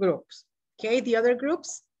 2 groups. Okay, the other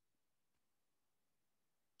groups?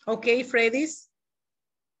 Okay, Freddy's,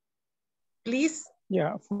 please.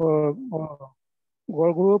 Yeah, for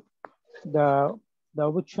work group, the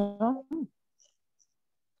option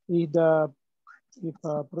is if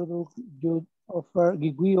a product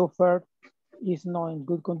we offer is not in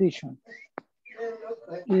good condition.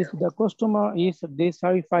 If the customer is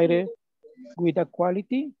dissatisfied with the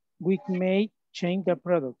quality, we may change the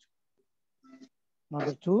product.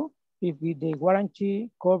 Number 2, if the warranty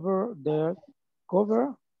cover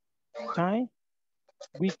time,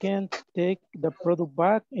 we can take the product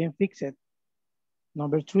back and fix it.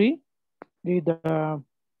 Number 3, if the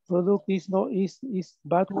product is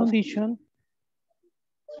bad condition,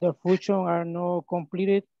 the functions are not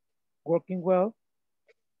completed, working well,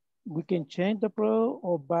 we can change the product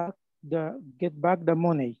or get back the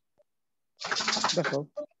money. That's all.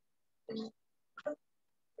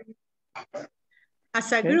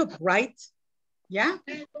 As a group, right? Yeah?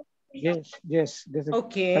 Yes.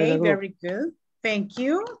 Okay, very good. Thank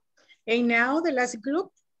you. And now the last group.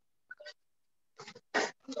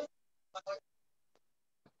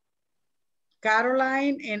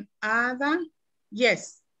 Caroline and Ada.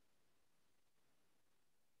 Yes.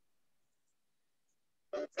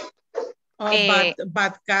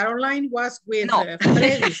 But Caroline was with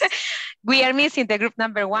Freddy's. We are missing the group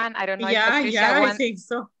number 1. I don't know if Patricia I think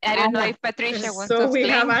so. I don't know if Patricia wants to So explain. we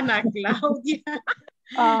have Ana Claudia.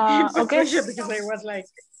 Okay. Patricia, because I was like.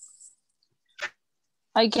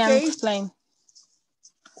 I can explain.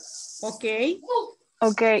 Okay.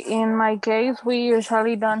 Okay, in my case, we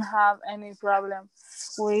usually don't have any problem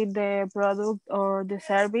with the product or the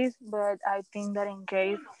service, but I think that in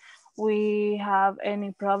case we have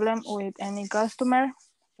any problem with any customer,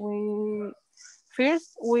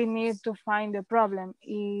 first we need to find the problem,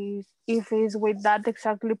 if it's with that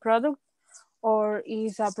exactly product or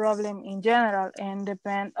is a problem in general, and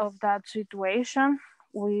depend of that situation,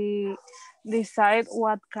 we decide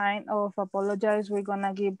what kind of apologize we're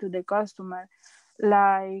gonna give to the customer,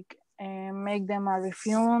 like make them a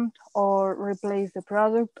refund or replace the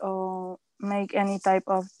product or make any type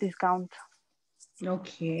of discount.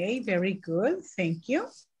 Okay, very good. Thank you.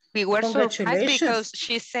 We were surprised because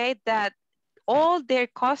she said that all their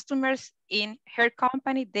customers in her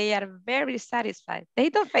company, they are very satisfied. They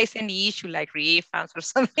don't face any issue like refunds or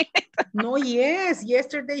something like that. No, yes.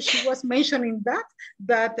 Yesterday she was mentioning that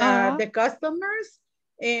the customers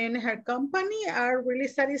in her company are really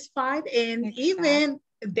satisfied, and even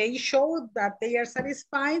they show that they are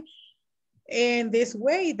satisfied in this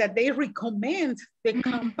way, that they recommend the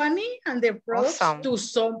company and their products to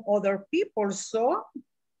some other people. So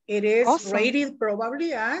it is rated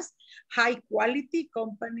probably as high quality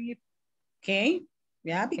company. Okay.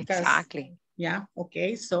 Yeah, because yeah,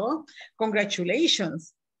 okay. So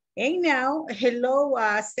congratulations. And now, hello,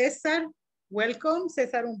 Cesar. Welcome.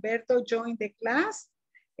 Cesar Humberto joined the class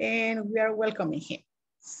and we are welcoming him.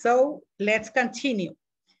 So let's continue.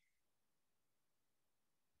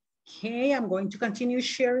 Okay, I'm going to continue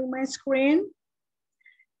sharing my screen.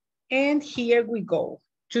 And here we go.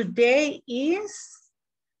 Today is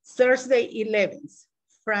Thursday 11th.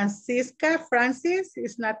 Francis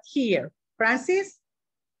is not here. Francis?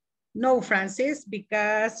 No, Francis,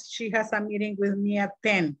 because she has a meeting with me at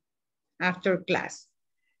 10 after class.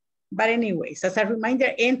 But anyways, as a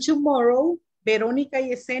reminder, and tomorrow, Veronica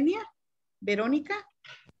y Yesenia. Veronica?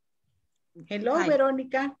 Hello, hi.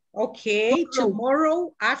 Veronica. Okay,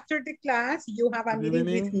 tomorrow after the class, you have a meeting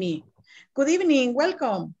with me. Good evening,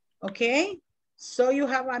 welcome. Okay, so you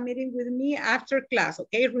have a meeting with me after class.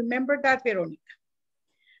 Okay, remember that, Veronica.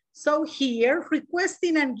 So here,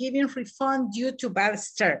 requesting and giving refund due to bad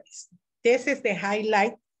service. This is the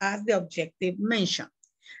highlight as the objective mentioned.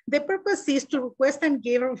 The purpose is to request and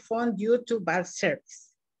give a refund due to bad service.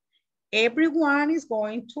 Everyone is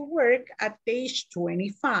going to work at page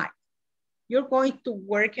 25. You're going to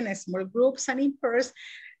work in small groups and in pairs.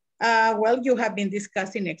 Well, you have been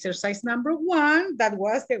discussing exercise number 1. That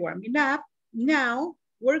was the warming up. Now,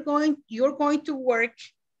 you're going to work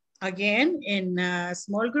again in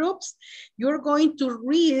small groups. You're going to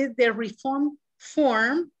read the refund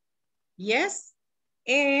form. Yes.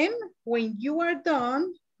 And when you are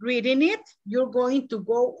done reading it, you're going to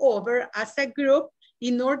go over as a group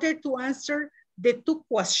in order to answer the 2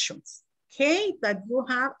 questions, okay, that you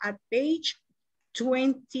have at page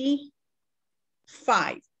 25.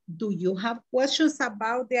 5. Do you have questions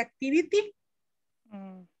about the activity?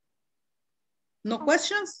 No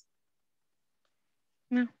questions?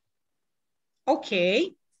 No.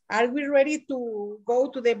 Okay. Are we ready to go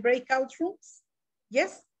to the breakout rooms?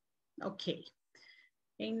 Yes? Okay.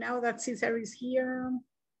 And now that Cesar is here.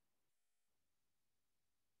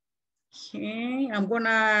 Okay, I'm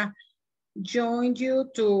gonna join you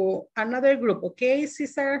to another group, okay,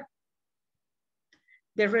 Cesar?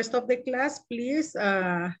 The rest of the class, please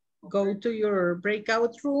go to your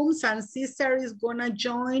breakout rooms, and Cesar is gonna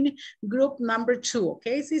join group number 2,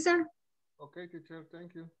 okay, Cesar? Okay, teacher,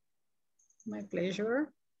 thank you. My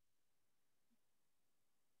pleasure.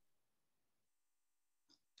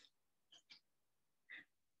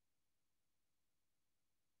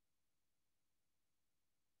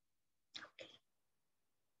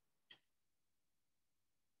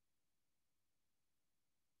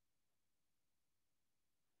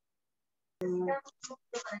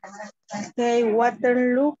 Okay,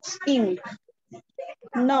 Waterloo's Inc.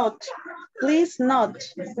 Note, please note,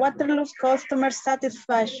 Waterloo's customer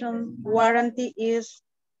satisfaction warranty is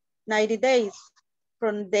 90 days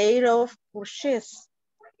from date of purchase.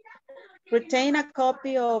 Retain a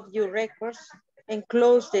copy of your records and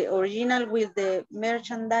close the original with the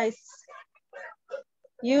merchandise.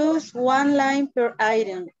 Use one line per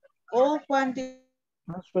item. All quantity.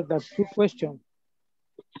 Answer the 2 questions.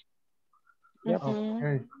 Yep.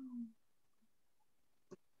 Okay.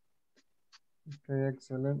 Okay,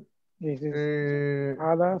 excellent. This is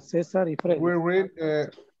Ada, Cesar, y Freddy. We read.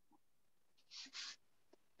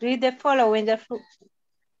 Read the following.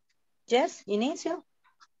 Yes, inicio.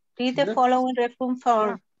 Read the following reference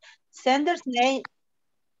form. Sender's name.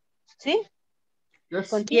 ¿Sí? Yes.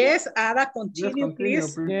 Continue. Yes, Ada, continue, yes,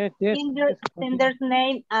 please. please. Yes, Sender's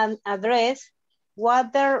name and address.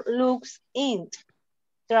 Waterloo's Inc.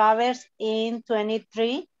 Travers in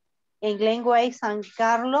 23 en Glenway, San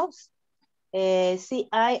Carlos.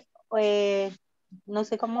 CI, no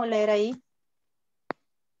sé cómo leer ahí.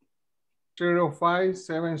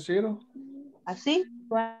 0570. Así.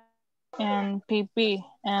 And PP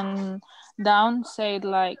and down say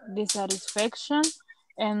like dissatisfaction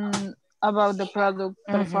and about the product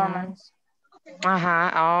performance.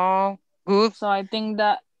 Oh, good. So I think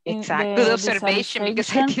that Exactly. Good observation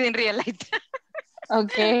because I didn't realize that.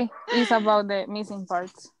 Okay, it's about the missing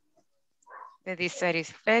parts. The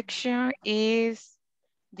dissatisfaction is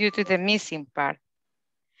due to the missing part.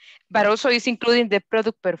 But also it's including the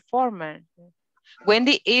product performance.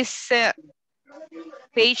 Wendy, is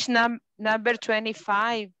page number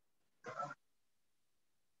 25.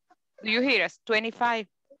 Do you hear us? 25.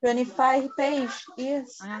 25 page,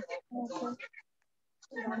 yes.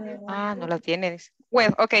 No la tienes.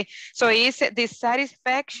 Well, okay. So it's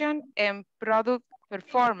dissatisfaction and product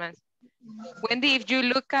performance. Wendy, if you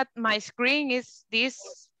look at my screen, is this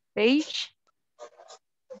page?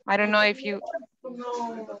 I don't know if you...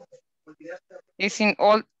 It's in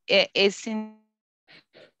all... It's in...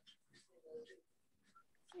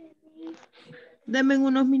 Deme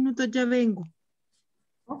unos minutos, ya vengo.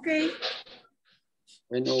 Okay.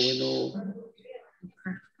 Bueno.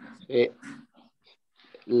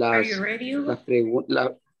 Are you ready, Hugo?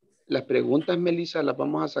 Las preguntas, Melissa, las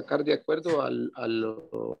vamos a sacar de acuerdo a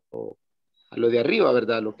lo de arriba,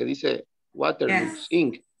 ¿verdad? Lo que dice Waterloo's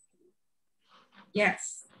Inc.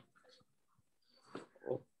 Yes.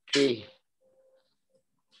 Ok.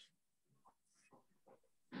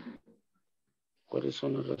 ¿Cuáles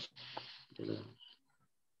son las razones?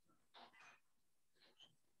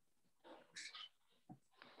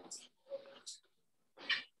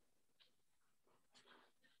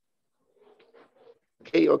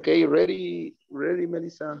 Ok, ready,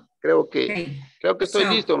 Melissa. Creo que estoy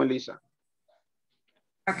listo, Melissa.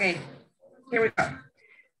 Okay, here we go.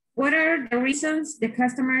 What are the reasons the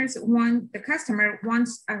customer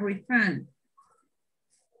wants a refund?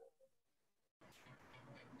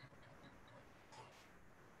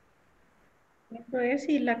 Eso es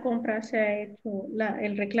si la compra se ha hecho,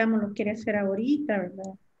 el reclamo lo quiere hacer ahorita,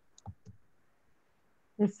 ¿verdad?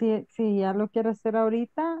 Si ya lo quiere hacer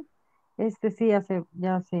ahorita, sí,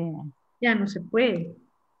 ya no se puede.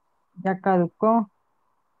 Ya caducó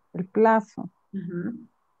el plazo.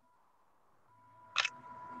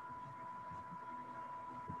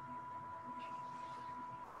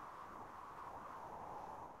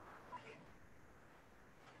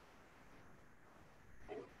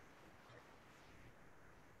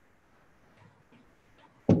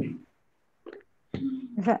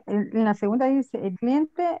 O sea, en la segunda dice, el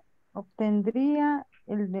cliente obtendría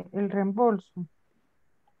el reembolso.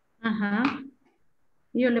 Ajá.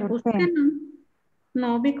 Yo le puse que no.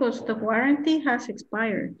 No, because the warranty has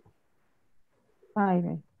expired.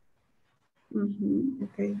 Okay.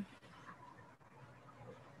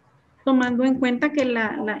 Tomando en cuenta que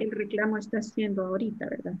el reclamo está haciendo ahorita,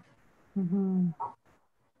 ¿verdad?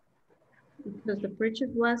 Because the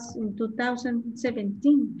purchase was in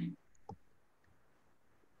 2017.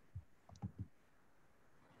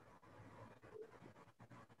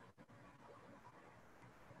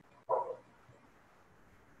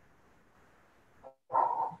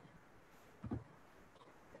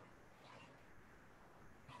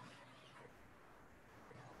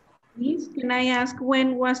 Please, can I ask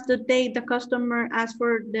when was the date the customer asked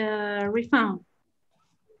for the refund?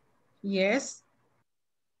 Yes.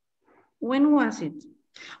 When was it?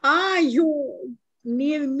 You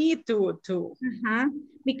need me to.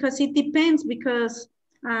 Because it depends, because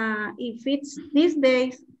if it's these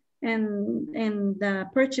days and the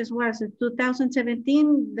purchase was in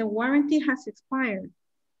 2017, the warranty has expired.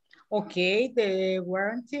 Okay, the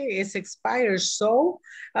warranty is expired, so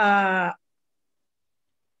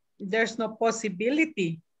there's no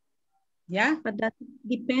possibility. Yeah. But that's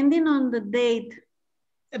depending on the date.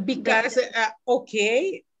 Because,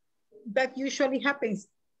 okay, that usually happens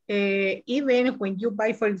even when you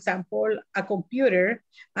buy, for example, a computer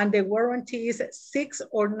and the warranty is 6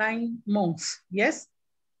 or 9 months, yes?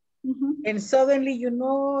 And suddenly, you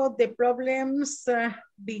know, the problems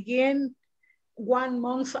begin 1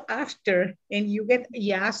 month after and you get,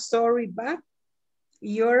 sorry, but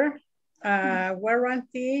your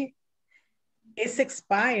warranty is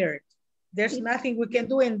expired. There's nothing we can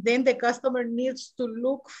do. And then the customer needs to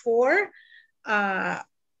look for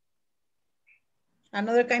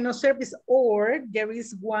another kind of service, or there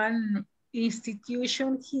is one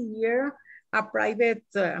institution here, a private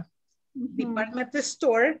department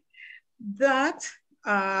store, that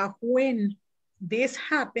when this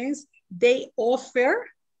happens, they offer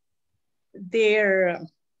the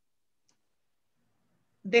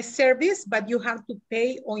service, but you have to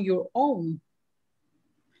pay on your own.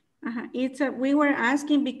 We were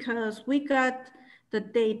asking because we got the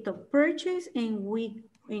date of purchase and we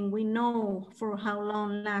know for how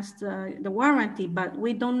long lasts the warranty, but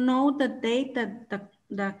we don't know the date that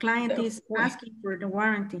the client is asking for the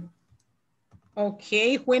warranty.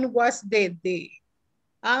 Okay, when was the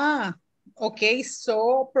okay,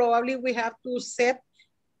 so probably we have to set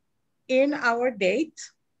in our date.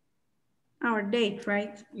 Our date,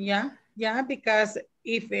 right? Yeah, because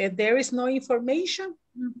if there is no information.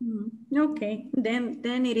 Okay, then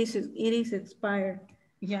it is expired.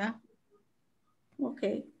 Yeah.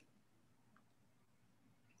 Okay.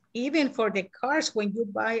 Even for the cars, when you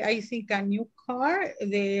buy, I think, a new car,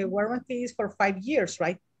 the warranty is for 5 years,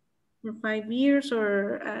 right? For 5 years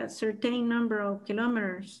or a certain number of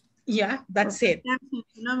kilometers. Yeah, that's it.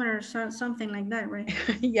 Kilometers, something like that, right?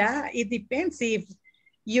 Yeah, it depends. If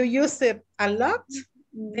you use it a lot,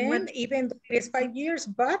 then even though it is 5 years,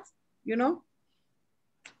 but you know,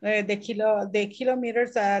 the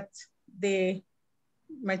kilometers that the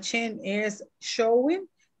machine is showing,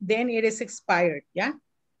 then it is expired. Yeah.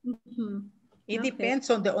 It depends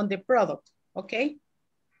on the product. Okay.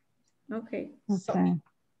 Okay. So,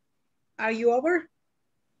 are you over?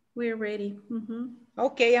 We're ready.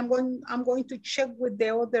 Okay, I'm going to check with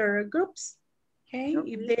the other groups. Okay,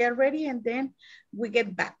 if they are ready, and then we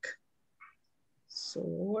get back. So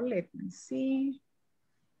let me see.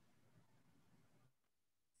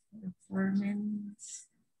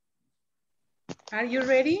 Are you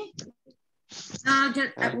ready?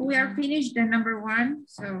 We are finished the number 1,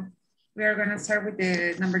 so we are gonna start with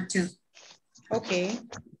the number 2. Okay.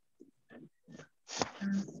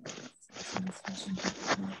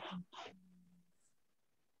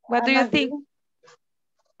 What do you think,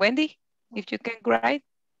 Wendy? If you can write?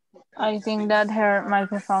 I think that her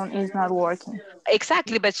microphone is not working.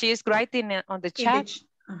 Exactly, but she is writing it on the chat.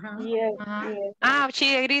 Yes.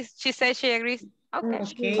 She agrees. She says she agrees.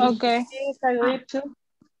 Okay. Okay. Yes, I agree too.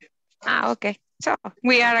 Okay. So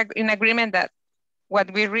we are in agreement that what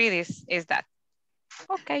we read is that.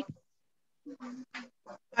 Okay.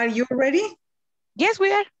 Are you ready? Yes,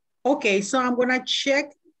 we are. Okay, so I'm gonna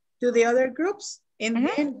check to the other groups and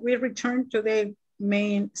then we return to the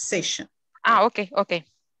main session. Okay.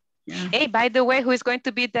 Yeah. Hey, by the way, who is going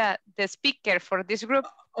to be the speaker for this group?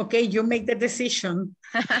 Okay, you make the decision.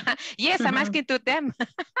 Yes, I'm asking to them.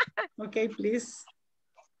 Okay, please.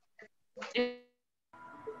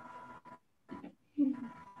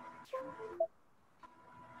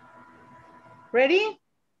 Ready?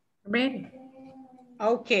 Ready.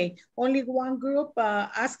 Okay, only one group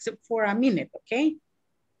asks for a minute, okay?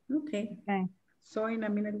 Okay. So in a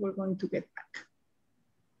minute, we're going to get back.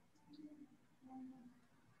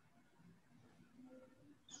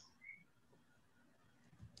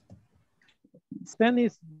 Spend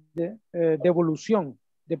is devolución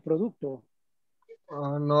de producto.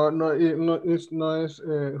 No es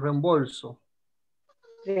reembolso.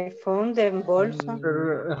 Refund, reembolso.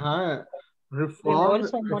 Ajá. Refund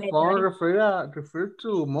Reembolso monetario. refer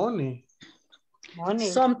to money. Money.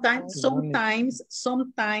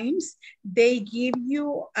 Sometimes they give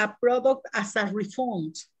you a product as a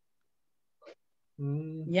refund.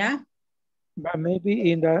 Yeah. But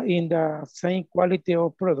maybe in the same quality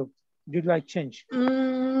of product, you like change.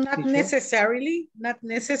 Not necessarily,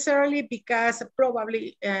 because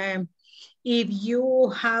probably if you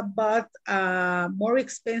have bought a more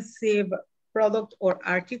expensive product or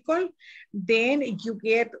article, then you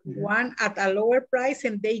get one at a lower price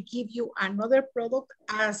and they give you another product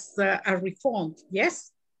as a refund,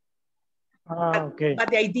 yes? Okay. But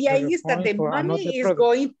the idea is that the money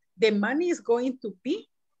is going to be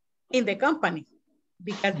in the company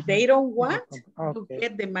because they don't want to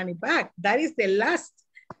get the money back. That is the last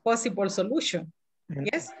possible solution,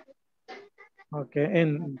 yes? Okay,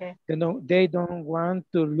 and they don't want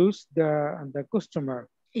to lose the customer.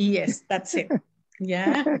 Yes, that's it.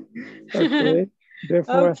 Yeah. Okay.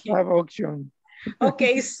 Therefore, have auction.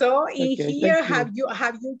 Okay, so in Okay, here, have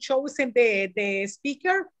you chosen the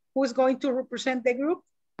speaker who's going to represent the group?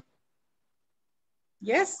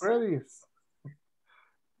 Yes. Freddy's.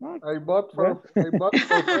 I bought for Freddy.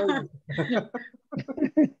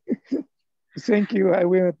 Thank you. I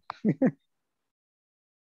will.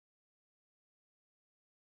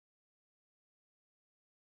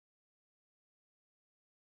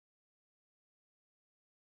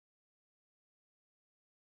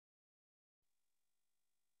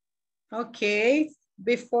 Okay,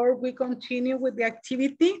 before we continue with the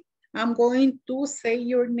activity, I'm going to say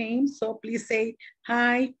your name. So please say,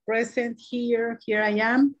 hi, present here. Here I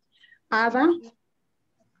am. Ada.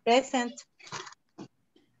 Present.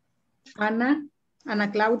 Ana.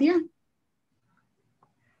 Ana Claudia.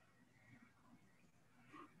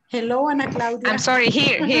 Hello, Ana Claudia. I'm sorry,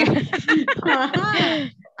 here.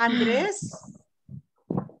 Andrés.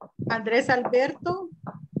 Andrés Alberto.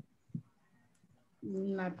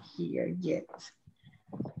 Not here yet.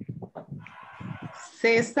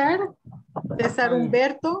 César. César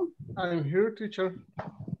Humberto. I'm here, teacher.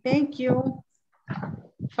 Thank you.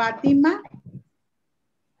 Fátima.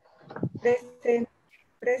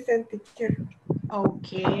 Present, teacher.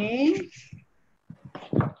 Okay.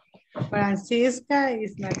 Francisca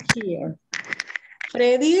is not here.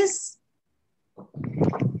 Freddy's.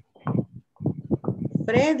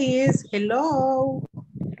 Freddy's, hello.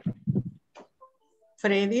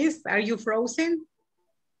 Freddy's, are you frozen?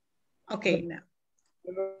 Okay, now.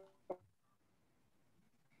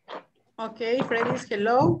 Okay, Freddy's,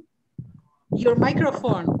 hello. Your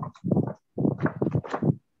microphone.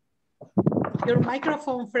 Your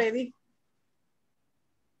microphone, Freddy.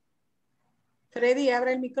 Freddy,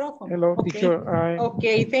 abre el micrófono. Hello, okay. teacher.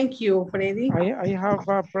 Okay, thank you, Freddy. I have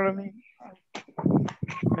a problem.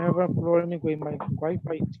 I have a problem with my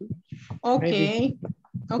Wi-Fi too. Okay. Maybe.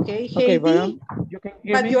 Okay, okay, Heidi. You can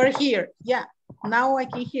hear me? But you're here. Yeah, now I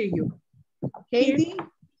can hear you. Heidi.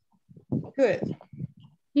 Good.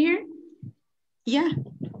 Here? Yeah.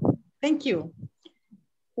 Thank you.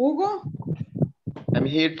 Hugo? I'm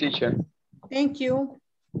here, teacher. Thank you.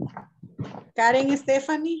 Karen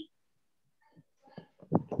Stephanie?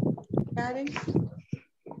 Karen?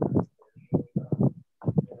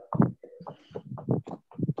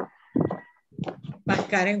 But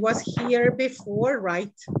Karen was here before,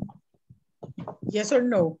 right? Yes or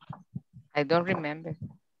no? I don't remember.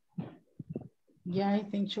 Yeah, I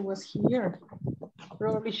think she was here.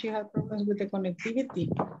 Probably she had problems with the connectivity.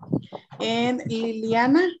 And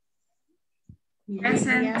Liliana?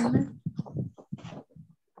 Liliana.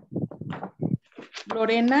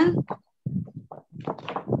 Lorena?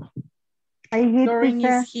 Lauren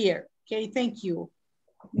is here. Okay, thank you.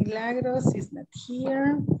 Milagros is not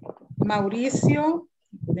here. Mauricio,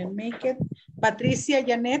 couldn't make it. Patricia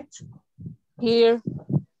Janet? Here.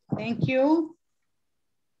 Thank you.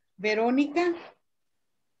 Verónica?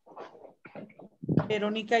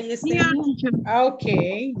 Verónica, you stay? Yeah.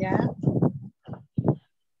 Okay, yeah.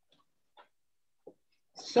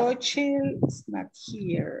 Xochitl is not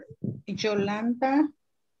here. Yolanda?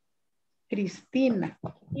 Cristina?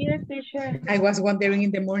 Here, teacher. I was wondering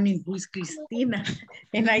in the morning who is Cristina,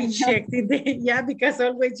 and I checked it. Yeah, because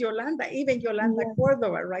always Yolanda, even Yolanda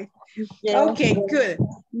Cordova, right? Yeah. Okay, good.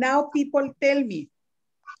 Now people tell me,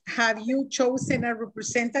 have you chosen a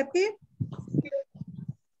representative?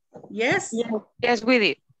 Yes? Yes, we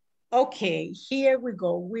did. Okay, here we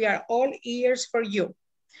go. We are all ears for you.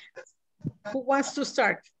 Who wants to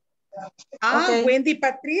start? Ah, Okay. Wendy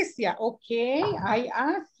Patricia. Okay, I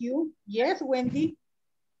ask you. Yes, Wendy.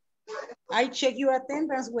 I check your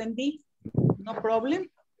attendance, Wendy. No problem.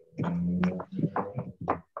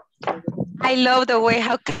 I love the way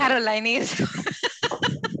how Caroline is.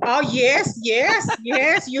 Oh, yes, yes,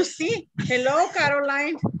 yes. You see. Hello,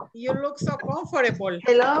 Caroline. You look so comfortable.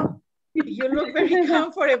 Hello. You look very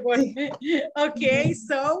comfortable. Okay,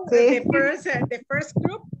 so the first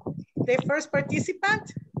group, the first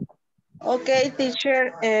participant. Okay,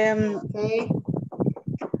 teacher. Okay.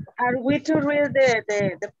 Are we to read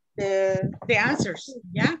the answers?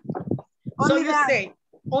 Yeah. So you say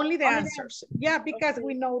only the answers. Yeah, because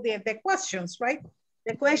we know the questions, right?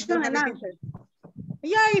 The question and answers.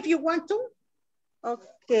 Yeah, if you want to.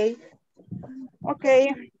 Okay.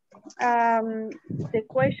 Okay. The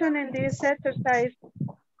question in this exercise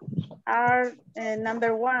are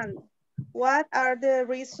number one. What are the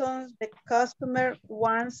reasons the customer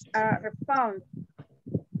wants a refund?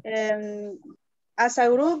 As a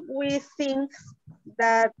group, we think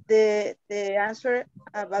that the answer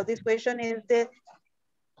about this question is the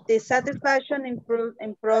satisfaction in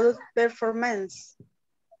product performance.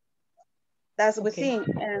 That's we think.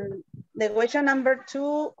 And the question number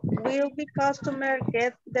two, will the customer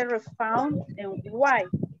get the refund and why?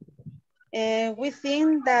 We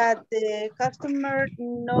think that the customer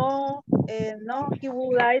no, he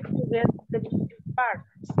would like to get the part.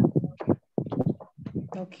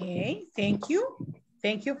 Okay, thank you.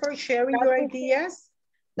 Thank you for sharing your ideas.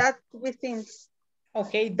 That we think.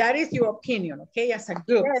 Okay, that is your opinion, okay, as a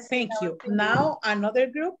group. Yes, thank you. Opinion. Now, another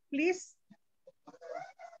group, please.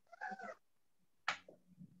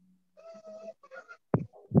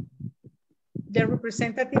 The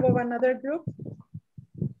representative of another group.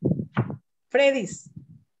 Freddy's.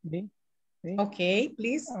 Me? Okay,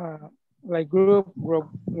 please. Like group,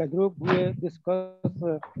 we discuss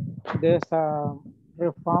there's a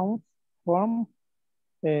refund form.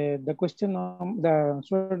 The question, the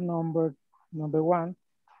answer number one,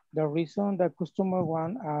 the reason the customer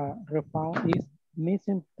want a refund is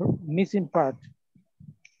missing part.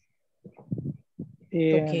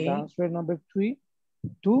 And okay. The answer number two,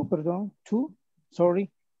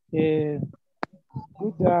 sorry. Could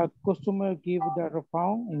the customer give the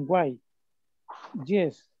refund and why?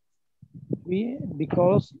 Yes,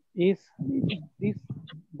 because it's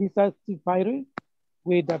dissatisfied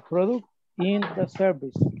with the product in the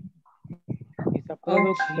service. It's a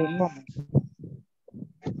product performance.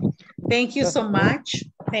 Thank you so much.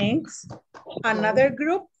 Thanks. Another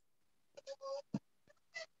group?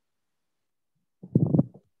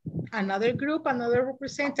 Another group, another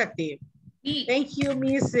representative. Thank you,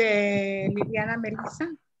 Miss Liliana Melissa.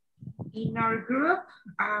 In our group,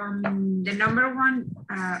 the number one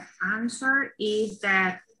answer is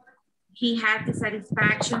that he had the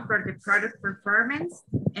satisfaction for the product performance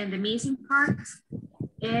and the missing parts.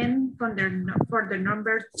 And for the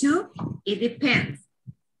number two, it depends.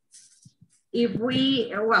 If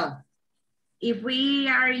we are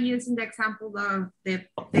using the example of the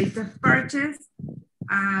date of purchase,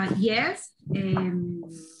 yes,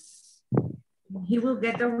 he will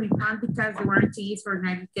get the refund because the warranty is for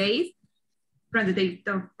 90 days from the date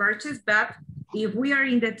of purchase. But if we are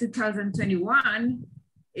in the 2021,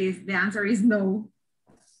 the answer is no,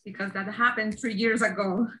 because that happened 3 years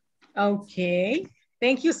ago. Okay,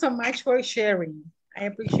 thank you so much for sharing. I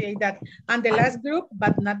appreciate that. And the last group,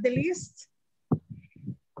 but not the least,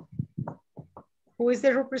 who is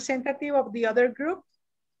the representative of the other group?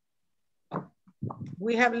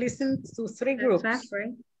 We have listened to 3 groups.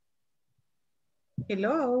 Exactly.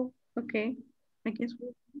 Hello. Okay, I guess.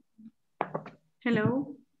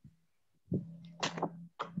 Hello.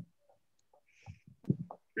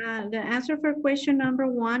 The answer for question number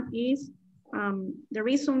one is the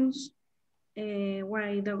reasons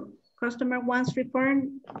why the customer wants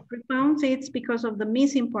refunds, it's because of the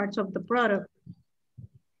missing parts of the product.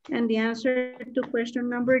 And the answer to question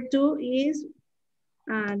number two is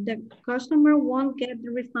the customer won't get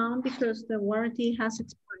the refund because the warranty has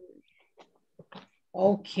expired.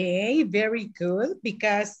 Okay, very good,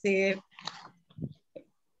 because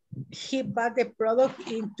he bought the product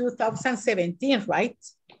in 2017, right?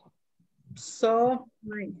 So,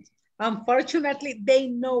 right. Unfortunately, they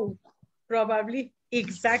know probably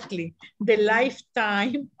exactly the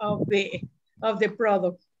lifetime of the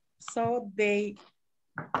product. So they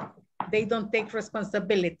don't take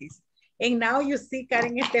responsibilities. And now you see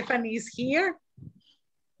Karen Stephanie is here.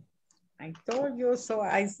 I told you, so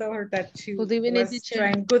I saw her that she Good evening, was teacher.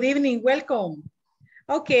 trying. Good evening, welcome.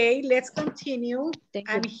 Okay, let's continue.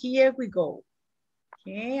 And here we go.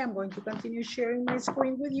 Okay, I'm going to continue sharing my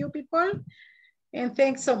screen with you people. And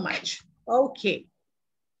thanks so much. Okay.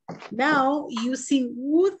 Now using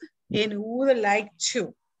would and would like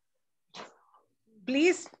to.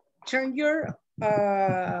 Please turn your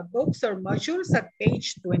books or modules at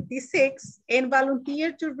page 26 and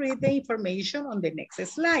volunteer to read the information on the next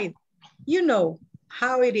slide. You know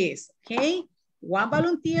how it is, okay? One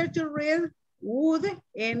volunteer to read would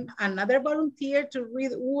and another volunteer to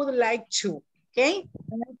read would like to, okay?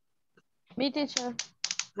 Me, teacher.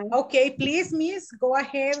 Okay, please, miss, go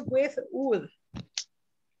ahead with would.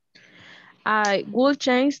 I will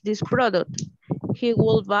change this product. He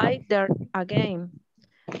will buy there again.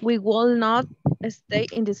 We will not stay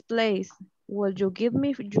in this place. Will you give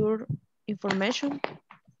me your information?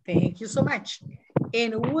 Thank you so much.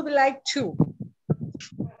 And would like to.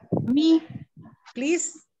 Me.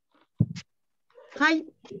 Please. Hi.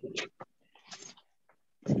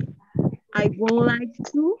 I would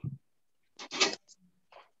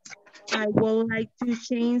like to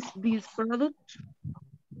change this product.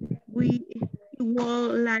 We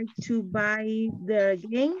would like to buy there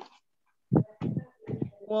again.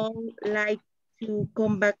 Would like to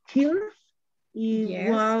come back here.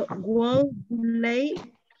 Yes. Would like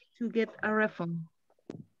to get a refund.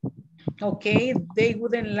 Okay, they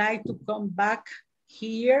wouldn't like to come back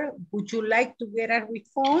here. Would you like to get a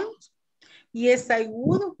refund? Yes, I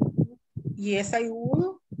would. Yes, I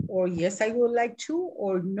would. Or yes, I would like to.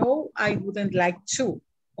 Or no, I wouldn't like to.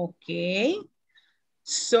 Okay.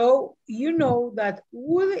 So you know that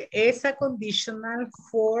would is a conditional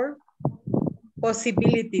for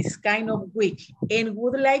possibilities, kind of weak. And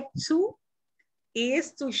would like to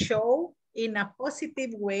is to show in a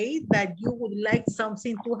positive way that you would like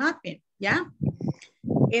something to happen, yeah?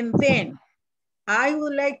 And then I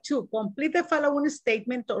would like to complete the following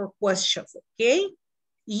statement or questions, okay?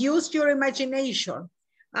 Use your imagination.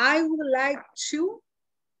 I would like to,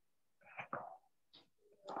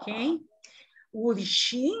 okay? Would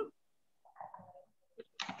she?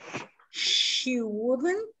 She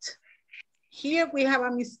wouldn't. Here we have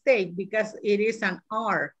a mistake because it is an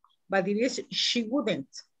R, but it is she wouldn't,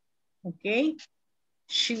 okay?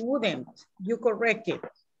 She wouldn't, you correct it.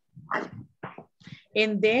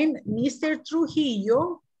 And then Mr.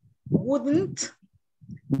 Trujillo wouldn't,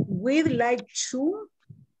 we'd like to,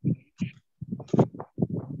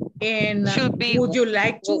 and would you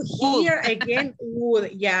like to? Here again,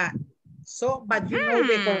 would, yeah. So, but you know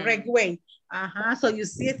the correct way. So you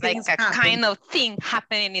see things like a happen. kind of thing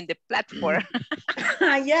happening in the platform.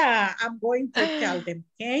 Yeah, I'm going to tell them,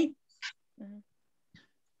 okay?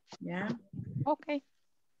 Yeah. Okay.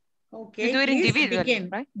 Okay, We do it please individually, begin.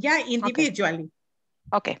 right? Yeah, individually.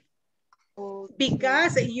 Okay.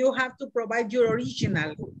 Because you have to provide your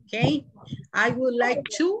original, okay? I would like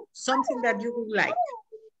to, something that you would like.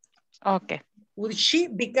 Okay. Would she,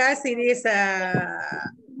 because it is a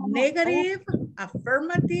negative,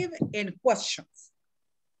 affirmative, and questions.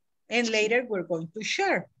 And later we're going to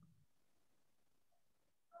share.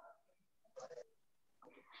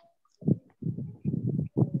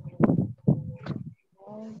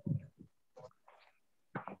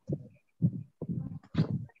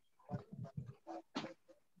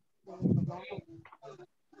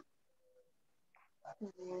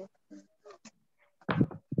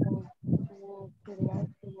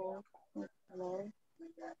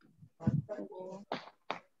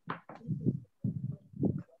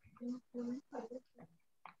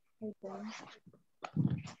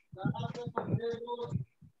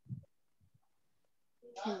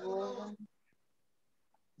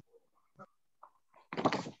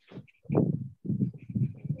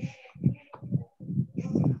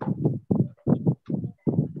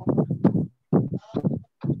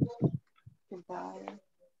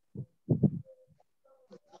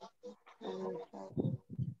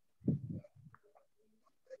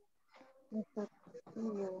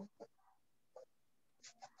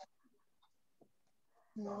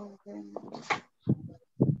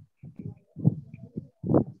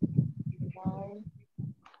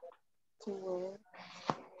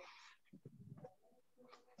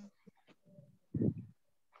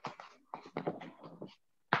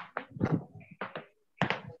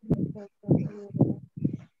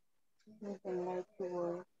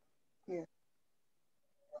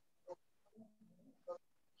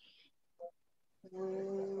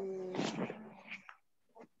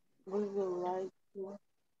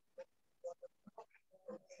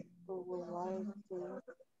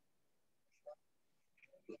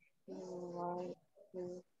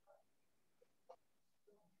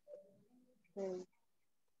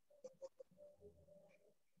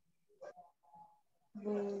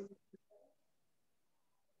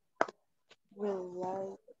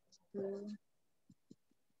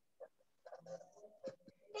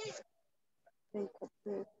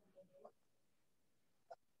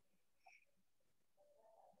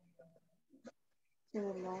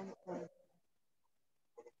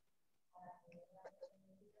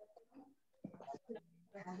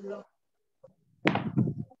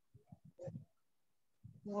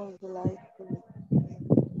 Would you like to?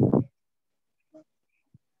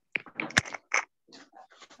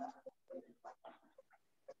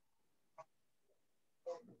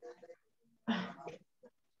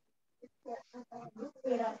 Would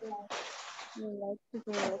you like to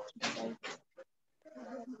do exercise?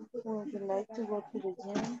 Would you like to go to the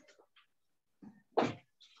gym?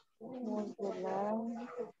 Would you like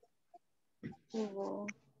to go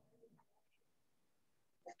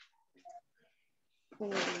to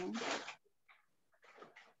the gym?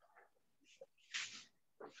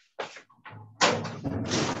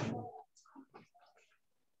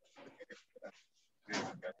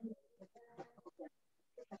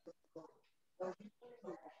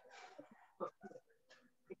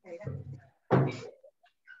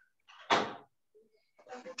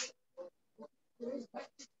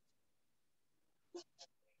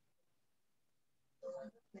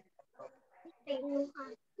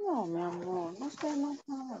 No, mi amor, no se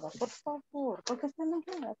enojada, por favor, porque se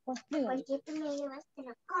enojada, pues dígame. Porque tú me llevas que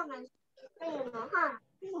no coman, estoy enojada.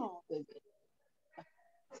 No, bebé.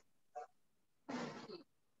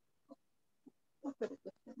 No, pero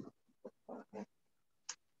que se enoje, por favor.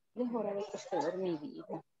 Es hora de que esté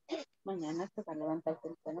dormidita. Mañana se va a levantar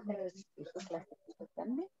temprano para ver su clase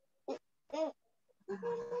también.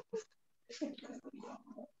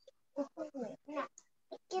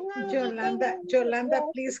 Yolanda,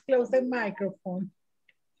 please close the microphone.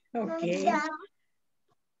 Okay.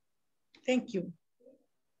 Thank you.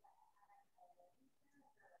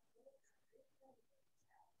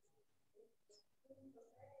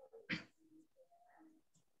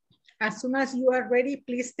 As soon as you are ready,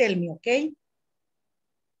 please tell me, okay?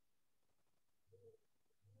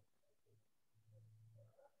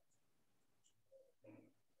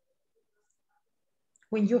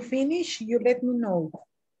 When you finish, you let me know.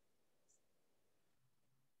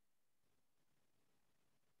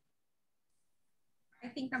 I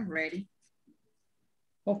think I'm ready.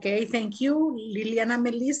 Okay, thank you. Liliana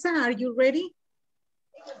Melissa, are you ready?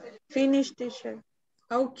 Finish, teacher.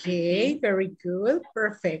 Okay, very good,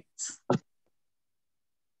 perfect.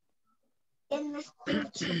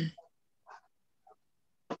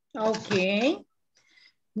 Okay,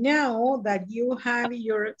 now that you have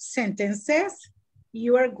your sentences,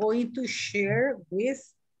 you are going to share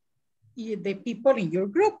with the people in your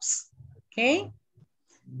groups, okay?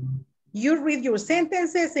 You read your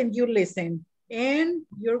sentences and you listen, and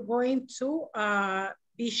you're going to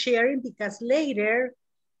be sharing because later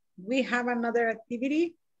we have another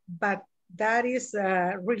activity, but that is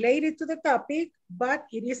related to the topic, but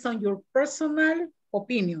it is on your personal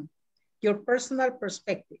opinion, your personal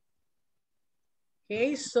perspective.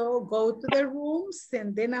 Okay, so go to the rooms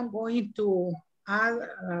and then I'm going to add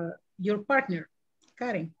your partner,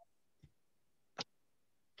 Karen.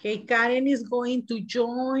 Okay, Karen is going to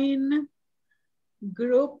join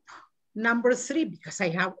group number 3 because I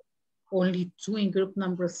have only 2 in group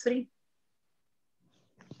number 3.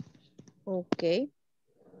 Okay.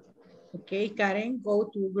 Okay, Karen, go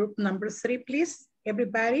to group number 3, please.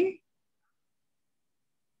 Everybody.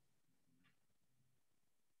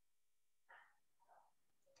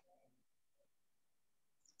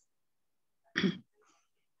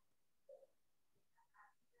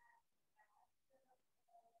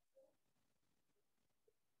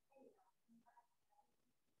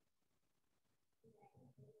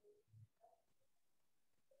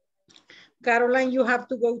 Caroline, you have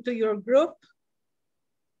to go to your group.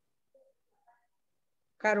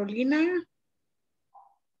 Carolina,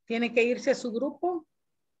 tiene que irse a su grupo.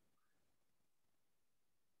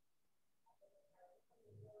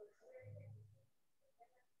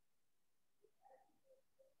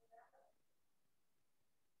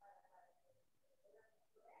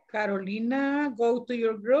 Carolina, go to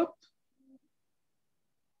your group.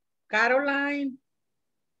 Caroline.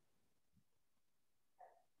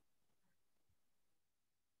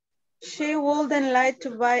 She wouldn't like to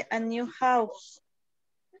buy a new house.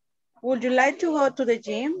 Would you like to go to the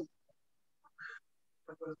gym?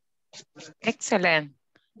 Excellent.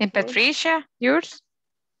 And Patricia, yours?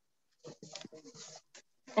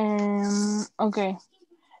 Okay.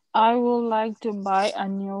 I would like to buy a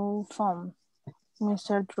new phone.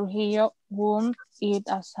 Mr. Trujillo won't eat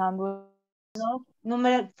a sandwich. No,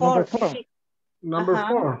 number 4. Number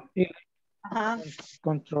 4.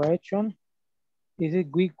 Contraction. Is it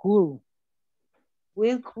we cool?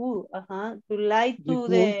 Will cool, to lie to Will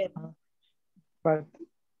the...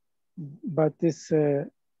 But this,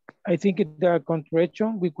 I think the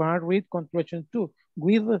contraction, we can read contraction too.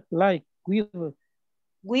 With like, with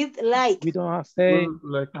like. We don't have to say,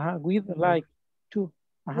 with like, to.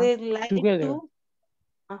 With like together.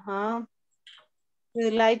 to.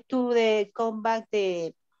 We'd like to come back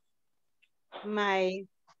my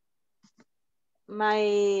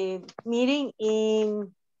meeting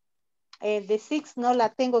in the 6th, no la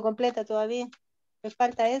tengo completa todavía. Me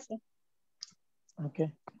falta eso.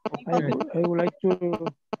 Okay. I would like to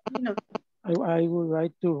I would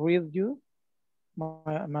like to read you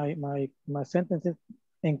my sentences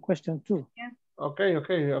in question 2. Yeah. Okay,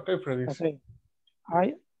 Freddy. Okay.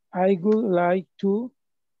 I would like to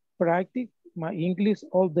practice my English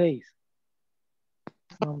all days.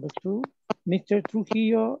 Number 2, Mr.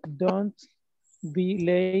 Trujillo, don't be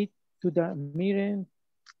late to the meeting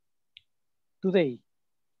today.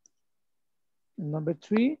 Number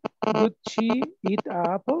 3, would she eat an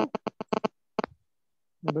apple?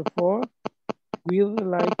 Number 4, we'd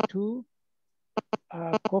like to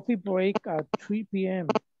a coffee break at 3 p.m.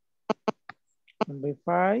 Number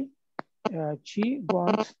 5, she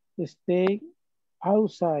wants to stay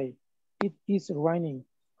outside. It is raining.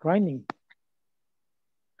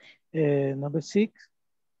 Number 6,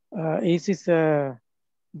 is this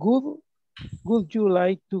good? Would you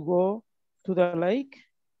like to go to the lake?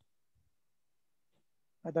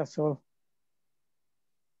 That's all.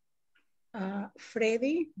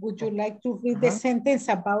 Freddy, would you like to read the sentence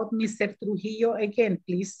about Mr. Trujillo again,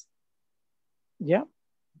 please? Yeah,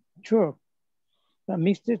 sure.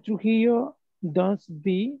 Mr. Trujillo, don't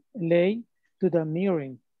be late to the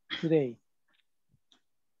meeting today.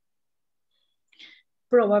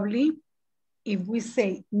 Probably, if we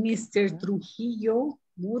say Mr. Trujillo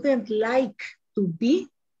wouldn't like to be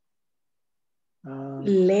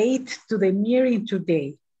late to the meeting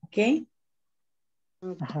today, okay?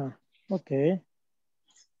 Okay.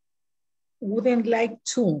 Wouldn't like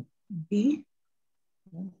to be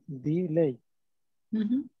late.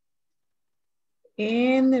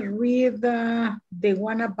 And read the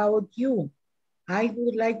one about you. I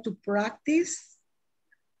would like to practice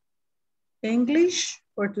English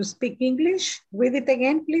or to speak English. Read it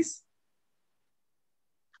again, please.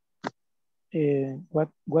 What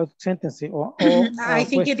sentence? I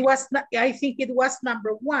think it was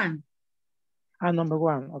number 1. Number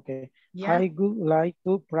 1, okay. Yeah. I would like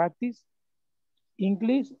to practice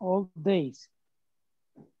English all days.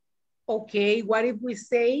 Okay, what if we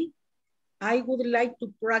say, I would like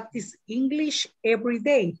to practice English every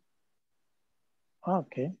day?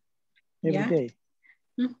 Okay, every day.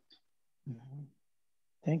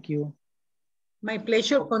 Thank you. My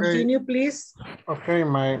pleasure. Okay. Continue, please. Okay,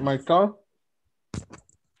 my turn.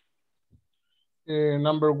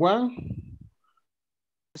 Number 1.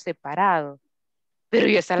 Separado. Pero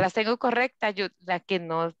yo esas las tengo correctas. Las que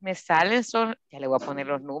no me salen son, ya le voy a poner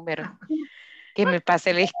los números. Que me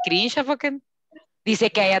pase el screenshot porque dice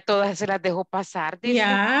que a todas se las dejo pasar.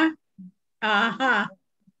 Yeah.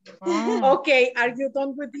 Okay, are you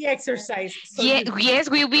done with the exercise? So yes,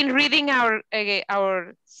 we've been reading our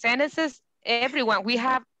sentences. Everyone, we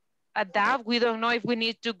have a doubt. We don't know if we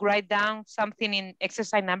need to write down something in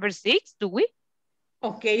exercise number 6, do we?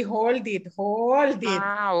 Okay, hold it.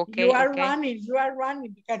 Okay. You are running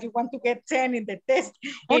because you want to get 10 in the test.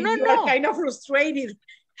 Oh, and you are kind of frustrated.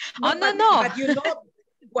 No. But you know,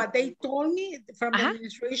 what they told me from the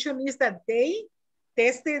administration is that they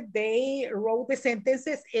tested, they wrote the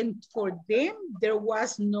sentences, and for them, there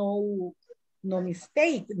was no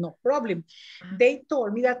mistake, no problem. They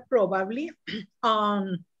told me that probably,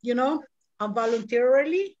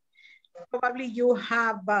 voluntarily, probably you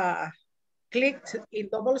have clicked in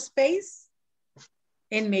double space,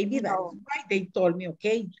 and maybe that's why they told me,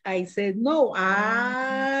 okay. I said, no,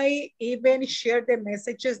 I even shared the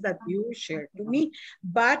messages that you shared to me,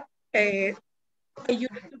 but you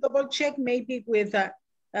need to double check maybe with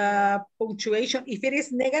punctuation. If it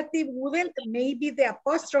is negative, wouldn't, maybe the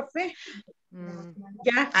apostrophe.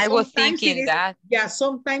 Yeah, I was thinking that. Yeah,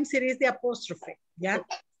 sometimes it is the apostrophe. Yeah,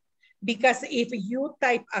 because if you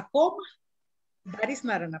type a comma, that is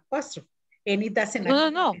not an apostrophe. And it doesn't.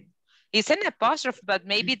 No. It's an apostrophe, but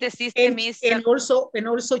maybe the system is. And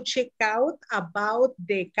also check out about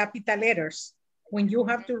the capital letters when you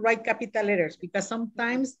have to write capital letters, because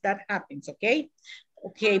sometimes that happens. Okay.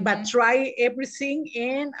 Okay, but try everything,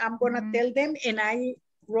 and I'm gonna tell them, and I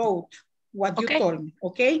wrote what you told me.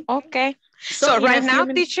 Okay. Okay. So right now,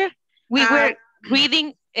 teacher, we were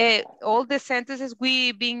reading all the sentences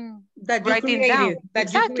we been that you writing created, down. that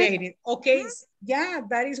Exactly. you created. Okay, yeah,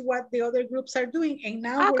 that is what the other groups are doing. And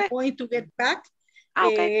now we're going to get back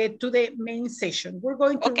to the main session. We're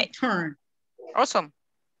going to return. Awesome.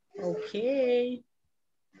 Okay.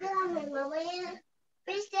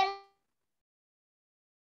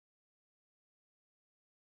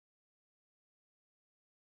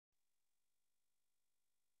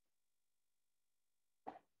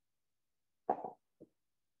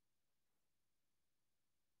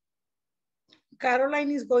 Caroline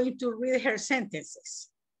is going to read her sentences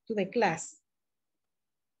to the class.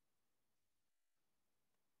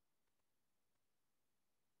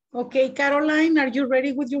 Okay, Caroline, are you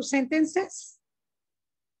ready with your sentences?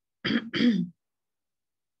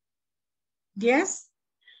 Yes?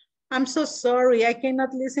 I'm so sorry, I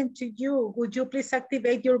cannot listen to you. Would you please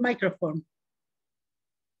activate your microphone?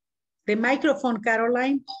 The microphone,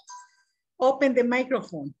 Caroline. Open the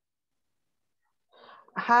microphone.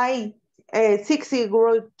 Hi, 60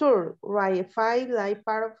 growth tour, write 5 life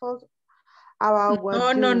paragraphs about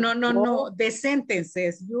what No. The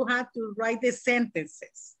sentences. You have to write the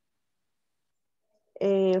sentences.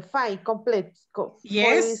 5 complete.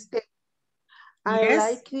 Yes.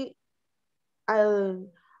 I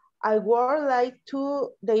would like to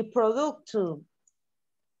the product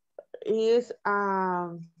is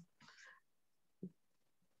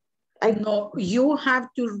no, you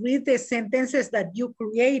have to read the sentences that you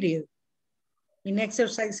created in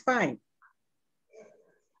exercise 5.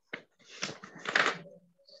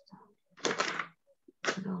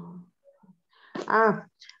 No.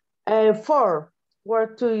 4, where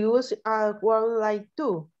to use a word like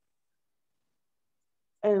to.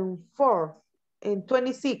 And 4, and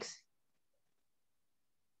 26.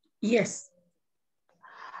 Yes.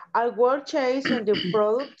 I work chasing the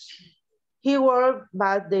products. He worked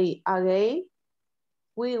but they again.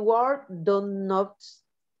 We work do not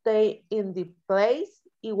stay in the place.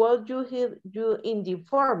 It was you in the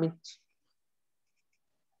format.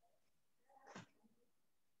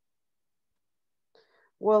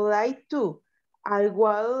 Would like to. I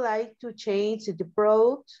would like to change the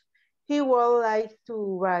product. He would like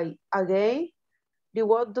to write again. The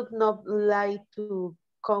word does not like to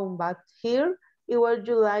come back here. It would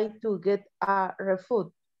you like to get a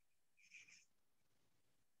refund.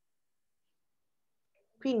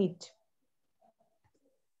 Finish.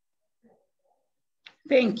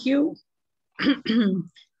 Thank you.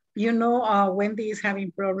 You know, Wendy is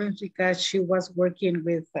having problems because she was working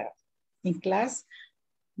with, in class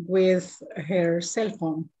with her cell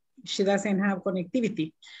phone. She doesn't have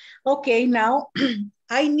connectivity. Okay, now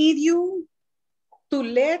I need you to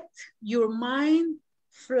let your mind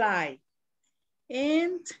fly.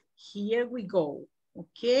 And here we go,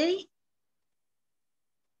 okay?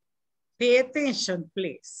 Pay attention,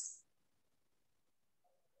 please.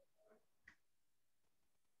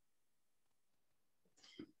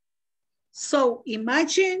 So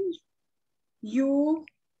imagine you,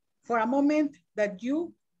 for a moment, that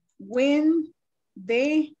you win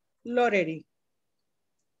the lottery,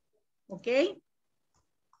 okay?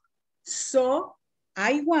 So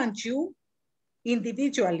I want you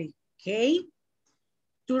individually, okay,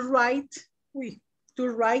 to write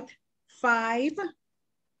 5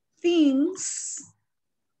 things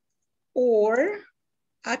or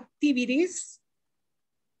activities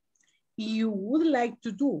you would like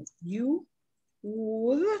to do. You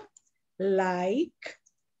would like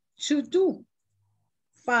to do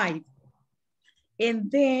 5.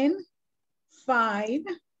 And then 5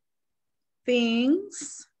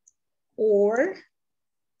 things or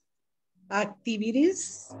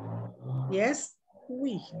activities, yes,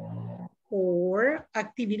 or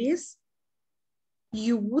activities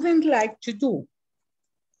you wouldn't like to do.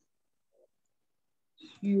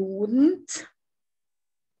 You wouldn't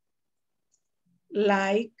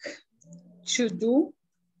like to do.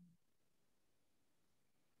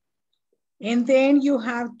 And then you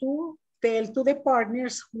have to tell to the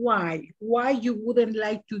partners why you wouldn't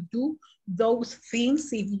like to do those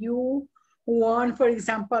things if you won, for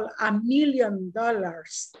example, $1 million,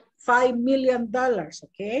 $5 million,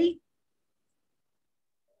 okay?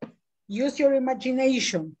 Use your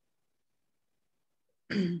imagination.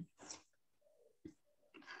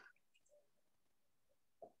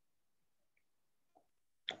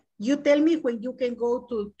 You tell me when you can go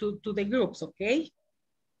to the groups, okay?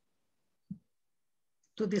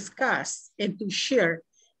 To discuss and to share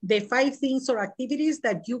the 5 things or activities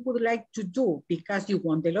that you would like to do because you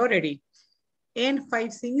won the lottery, and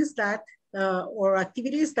 5 things that or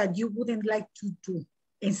activities that you wouldn't like to do,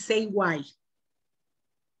 and say why.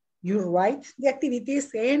 You write the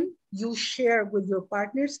activities and you share with your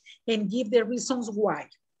partners and give the reasons why.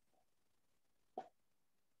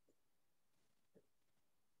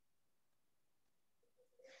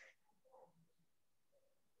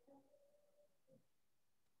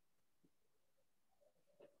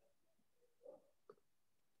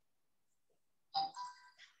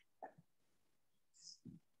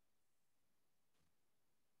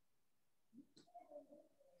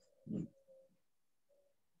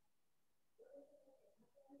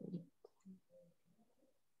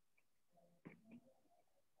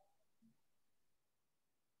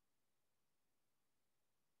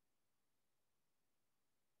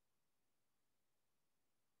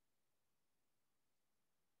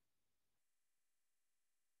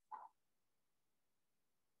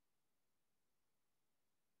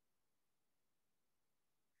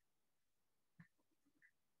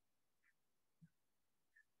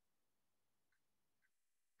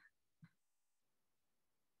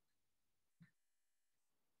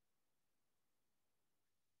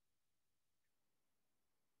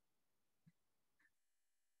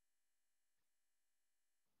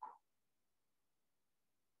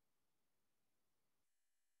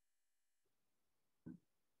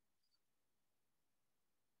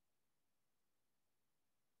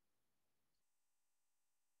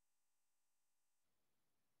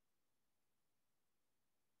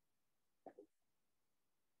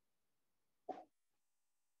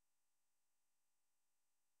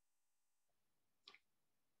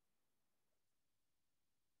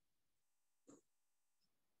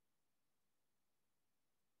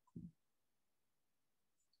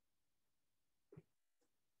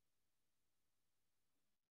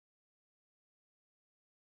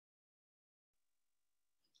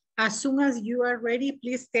 As soon as you are ready,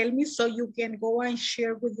 please tell me so you can go and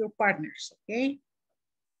share with your partners, okay?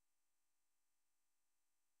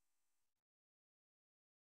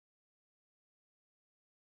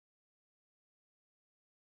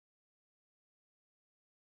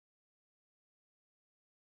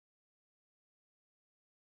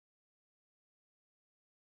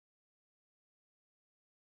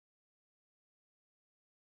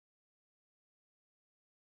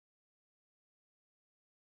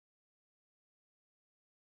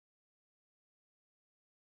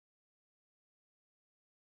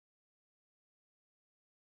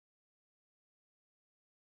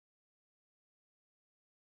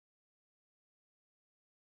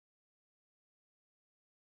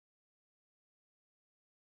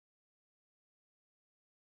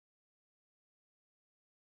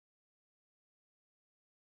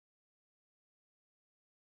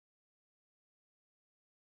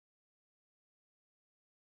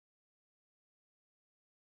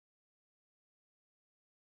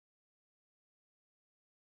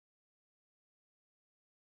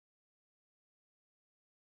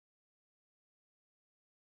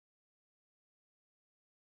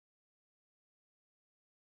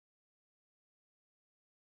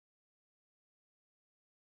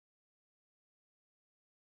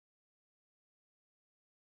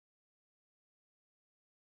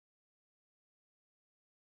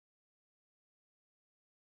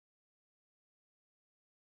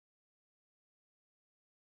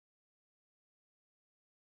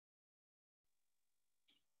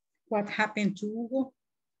 What happened to Hugo?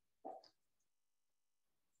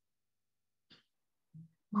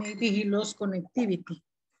 Maybe he lost connectivity.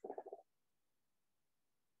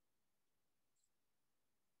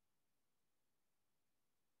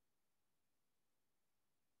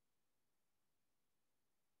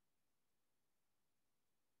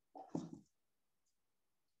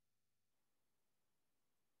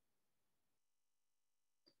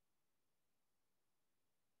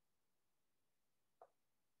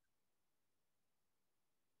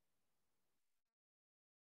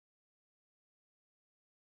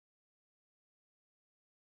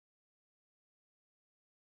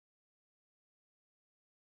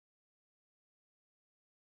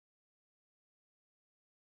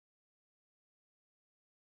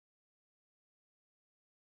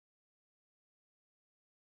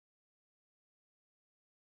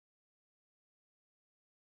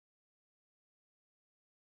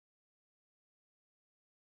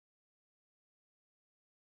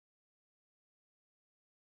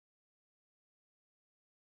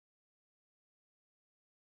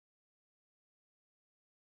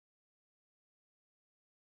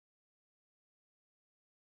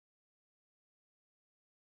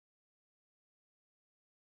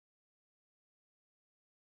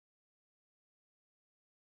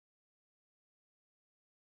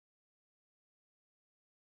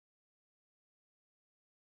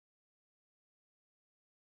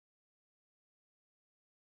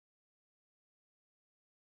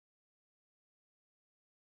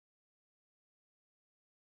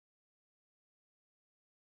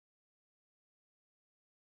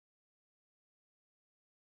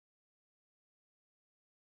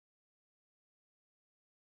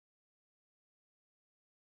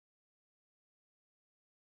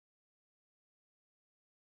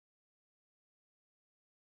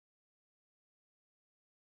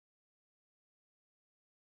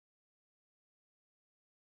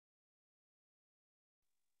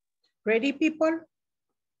 Ready, people?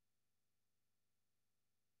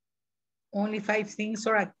 Only 5 things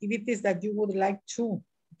or activities that you would like to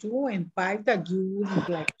do and 5 that you wouldn't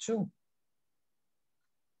like to.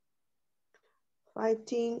 5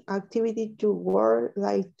 things, activity to work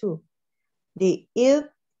like to. The eat,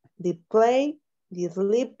 the play, the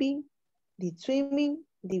sleeping, the swimming,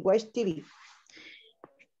 the watch TV.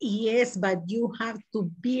 Yes, but you have to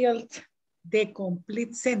build the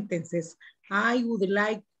complete sentences. I would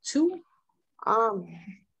like to.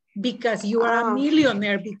 Because you are a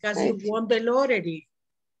millionaire, because you won the lottery.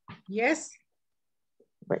 Yes.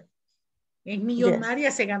 Right. Es millonaria,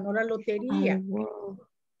 yes. Se ganó la lotería.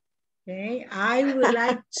 Okay. I would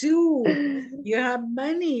like to. You have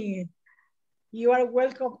money. You are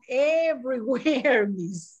welcome everywhere,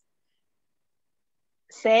 Miss.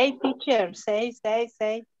 Say, teacher, say.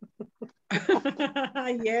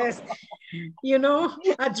 Yes. You know,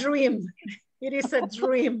 a dream. It is a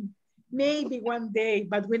dream. Maybe one day,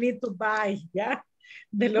 but we need to buy, yeah,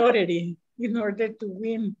 the lottery in order to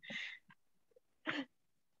win.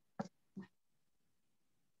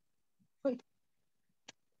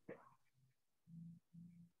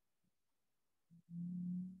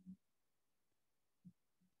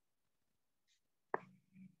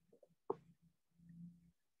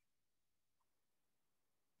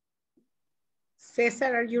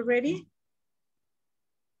 Cesar, are you ready?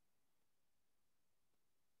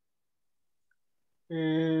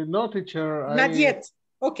 No, teacher. Not yet.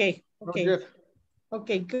 Okay. Not yet.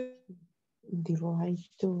 Okay, good. The right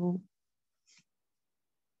to.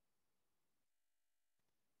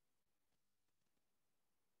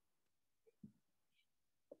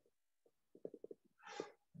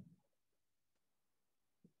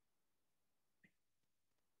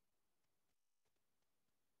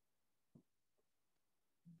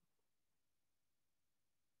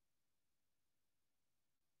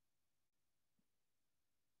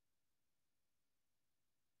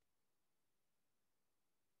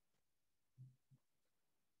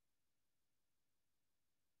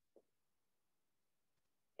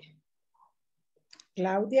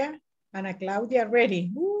 Claudia, Ana Claudia,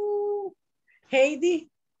 ready. Ooh. Heidi.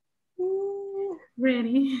 Ooh.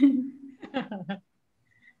 Ready.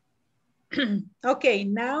 Okay,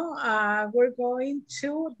 now we're going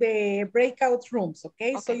to the breakout rooms,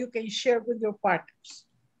 okay? So you can share with your partners.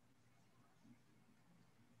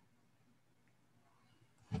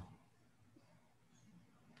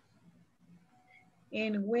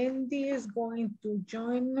 And Wendy is going to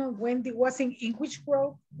join. Wendy was in which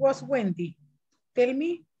group was Wendy? Tell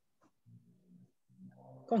me.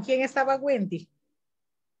 ¿Con quién estaba Wendy?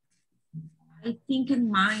 I think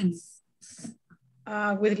in mine.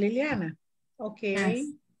 With Liliana. Okay. Yes.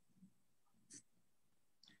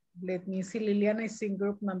 Let me see. Liliana is in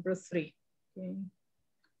group number 3. Okay.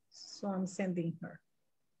 So I'm sending her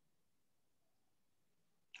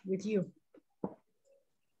with you.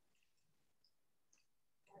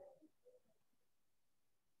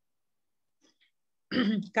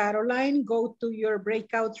 Caroline, go to your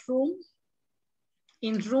breakout room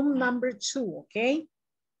in room number 2, okay?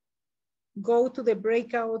 Go to the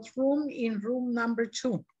breakout room in room number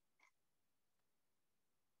 2.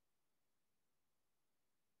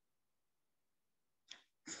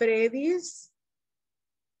 Freddy's,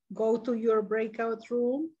 go to your breakout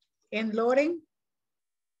room. And Lauren,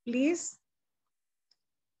 please.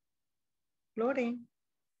 Lauren,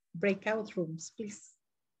 breakout rooms, please.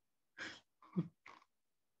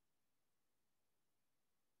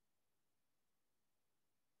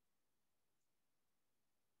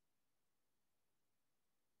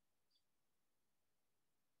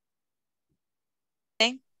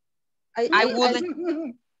 I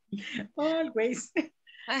wouldn't. Always.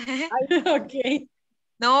 Okay.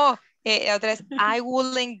 No, otra vez, I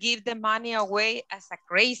wouldn't give the money away as a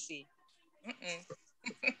crazy.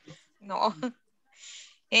 No.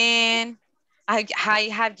 And I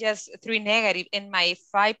have just 3 negative, and my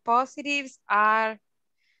 5 positives are,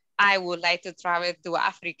 I would like to travel to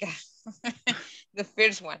Africa. The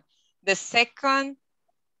first one. The second,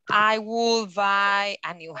 I will buy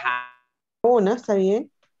a new house. Una, está bien.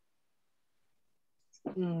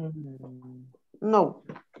 No.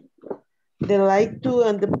 The like to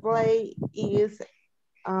and the play is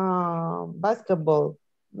basketball.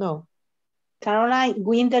 No. Caroline,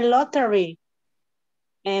 win the lottery.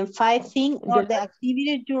 And 5 things or the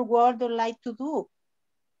activities you would like to do.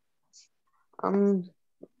 A mí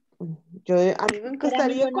me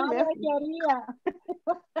gustaría comer.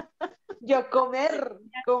 Yo comer.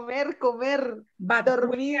 But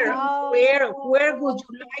dormir. where would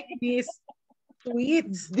you like this? To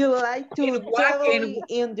eat. Do you like to travel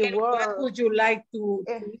in the world? What would you like to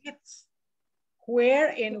eat? Where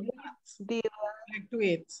and what do you like to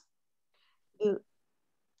eat?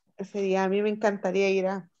 Sería, a mí me encantaría ir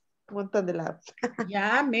a un montón de lados.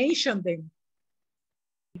 Yeah, mention them.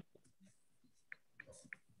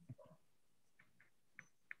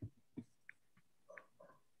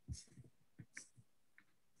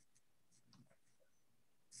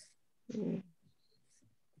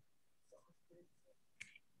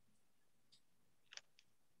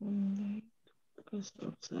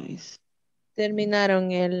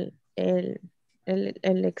 Terminaron el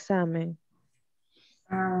examen.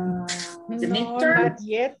 No,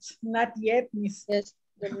 not yet, Miss. Yes,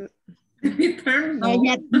 midterm, no.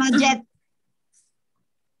 Not yet.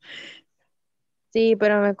 Sí,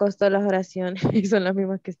 pero me costó las oraciones y son las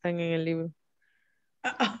mismas que están en el libro.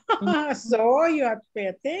 So you have to pay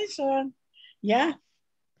attention. Yeah.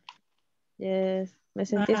 Yes, me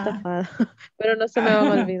sentí estafada, pero no se me van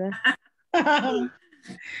a olvidar.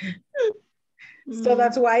 So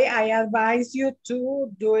that's why I advise you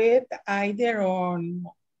to do it either on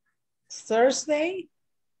Thursday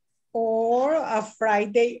or a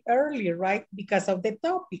Friday early, right? Because of the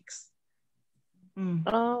topics.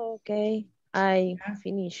 Oh, okay. I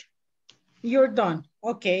finish. You're done.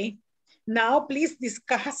 Okay. Now please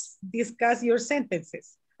discuss your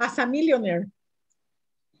sentences as a millionaire.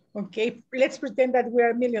 Okay, let's pretend that we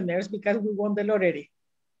are millionaires because we won the lottery.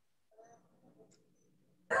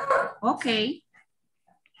 Okay.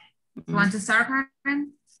 You want to start,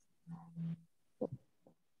 Karen?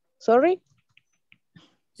 Sorry?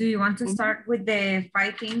 Do you want to start with the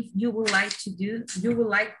 5 things you would like to do? You would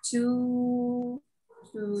like to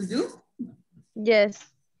do? Yes.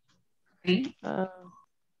 Okay.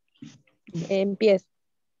 Empiezo.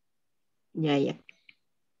 Yeah.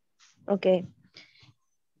 Okay.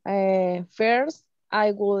 First,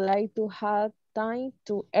 I would like to have time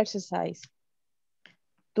to exercise.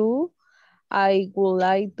 2, I would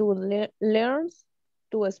like to learn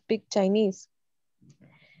to speak Chinese.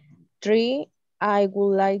 3, I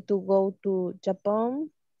would like to go to Japan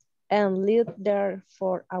and live there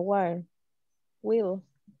for a while. No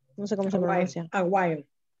sé cómo se pronuncia. A while.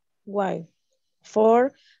 While.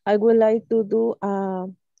 4, I would like to do a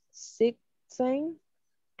sightseeing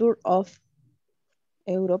tour of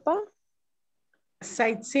Europa.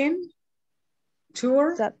 Sightseeing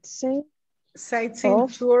tour. Sightseeing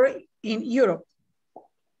tour in Europe.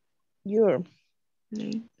 Europe.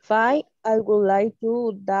 5, I would like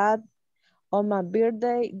to that on my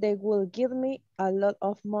birthday, they will give me a lot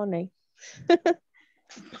of money.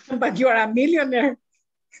 But you are a millionaire.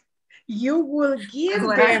 You will give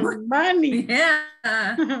them money. Yeah.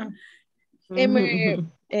 In my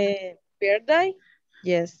birthday?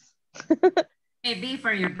 Yes. Maybe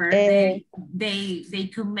for your birthday, they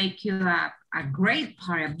could make you a great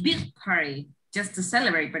party, a big party, just to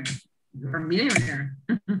celebrate, but you're a millionaire.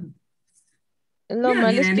 You don't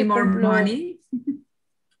need any more money.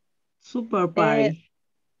 Super party.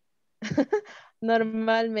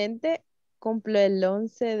 Normalmente cumplo el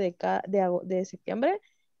 11 de septiembre,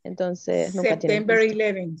 entonces nunca September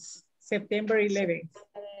 11th. September 11th.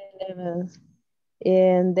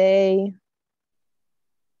 And they...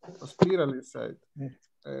 Hospitalized.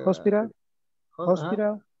 Hospital.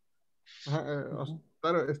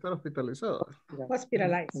 Estar hospitalizado.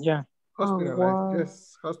 Hospitalized. Yeah. Hospitalized.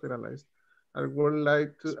 Yes, hospitalized. I wouldn't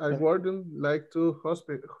like to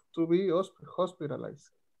be hospitalized.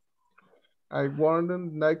 I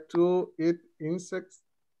wouldn't like to eat insects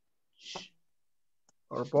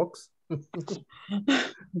or bugs.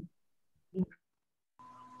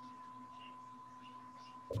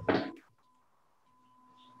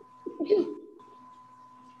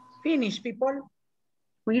 Finish, people.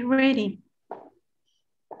 We're ready.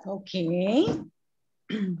 Okay.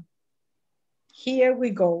 Here we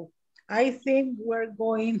go. I think we're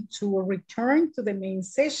going to return to the main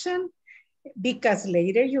session because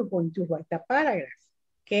later you're going to write a paragraph,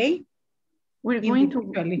 okay? We're going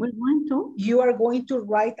to? You are going to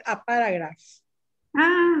write a paragraph.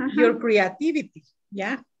 Your creativity,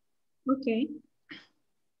 yeah? Okay.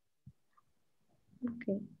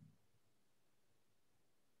 Okay.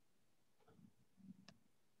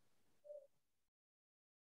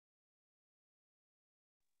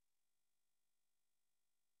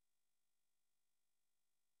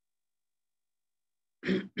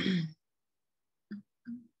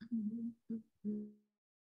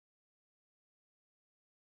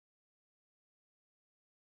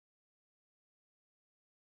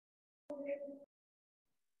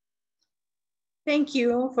 Thank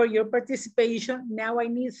you for your participation. Now I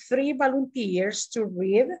need 3 volunteers to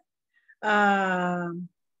read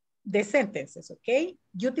the sentences, okay?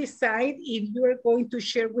 You decide if you are going to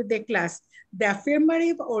share with the class the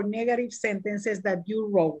affirmative or negative sentences that you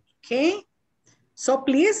wrote, okay? So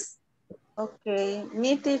please. Okay,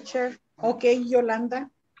 me teacher. Okay, Yolanda.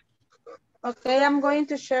 Okay, I'm going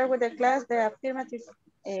to share with the class the affirmative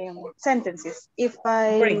sentences if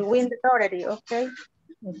I win the lottery, okay?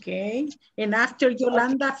 Okay, and after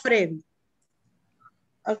Yolanda, okay. Fred.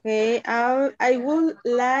 Okay, I would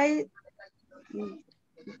like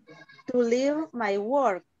to leave my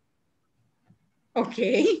work.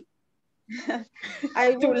 Okay.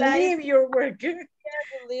 I would to leave your work. To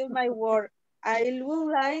leave my work. I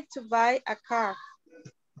would like to buy a car.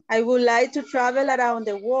 I would like to travel around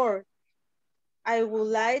the world. I would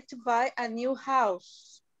like to buy a new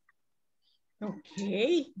house.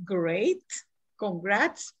 Okay, great.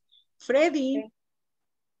 Congrats. Freddy.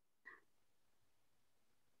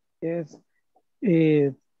 Yes.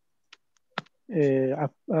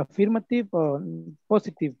 Affirmative or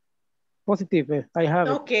positive? Positive, I have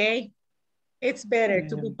it. Okay. It's better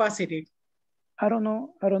to be positive. I don't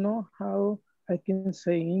know how I can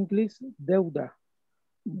say in English, deuda.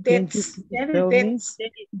 Debts.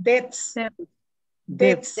 Debts.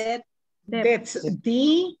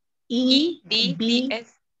 D-E-B-T.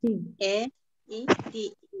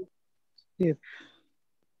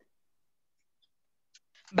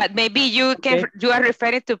 But maybe you can, you are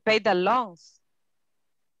referring to pay the loans.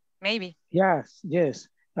 Maybe. Yes.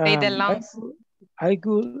 Pay the loans. I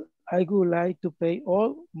would like to pay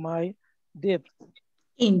all my debts.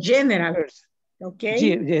 In general. First. Okay.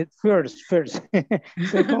 Yeah, first.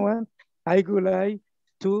 Second one, I would like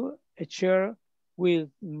to share with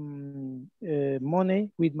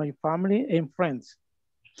money with my family and friends.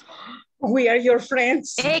 We are your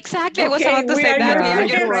friends. Exactly. Okay, I was about to say that. We are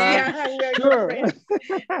your friends. Yeah, we are your friends.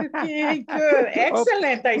 Okay, good.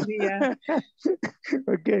 Excellent idea.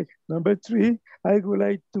 Okay, number 3, I would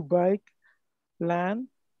like to buy land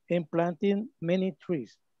and planting many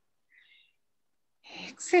trees.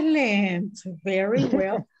 Excellent. Very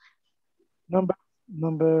well. Number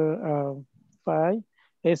 5,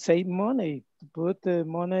 save money, to put the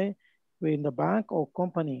money in the bank or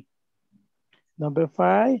company. Number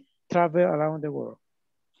 5, travel around the world.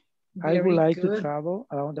 I would like to travel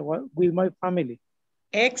around the world with my family.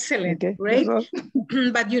 Excellent, okay. Great.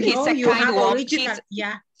 But you know, you have original,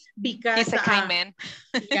 because he's a kind man.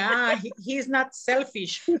 He's not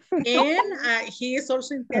selfish, and he is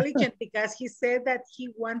also intelligent because he said that he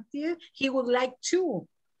would like to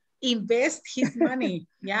invest his money,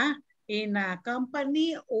 in a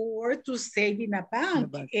company or to save in a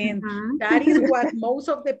bank, and that is what most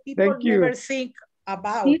of the people never think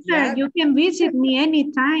about. Lisa, you can visit me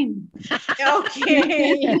anytime.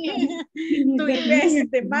 Okay. To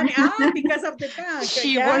invest the money. Because of the bank.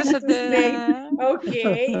 She works at the...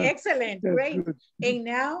 Okay, excellent, great. And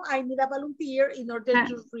now I need a volunteer in order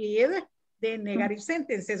to read the negative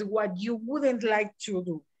sentences, what you wouldn't like to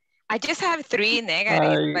do. I just have 3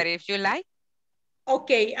 negative, but if you like.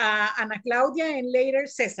 Okay, Ana Claudia and later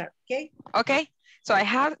Cesar, okay? Okay, so I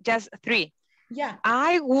have just 3. Yeah.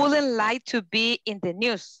 I wouldn't like to be in the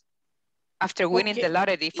news after winning the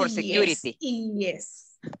lottery for security.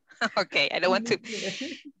 Yes. Okay, I don't want to.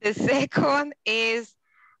 The second is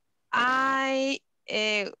I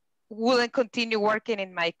wouldn't continue working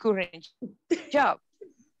in my current job.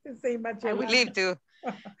 I would leave too.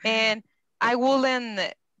 And I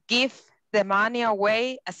wouldn't give the money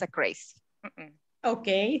away as a grace.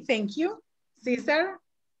 Okay, thank you. Cesar?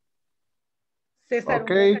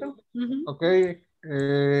 Okay, okay.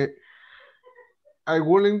 I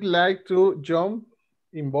wouldn't like to jump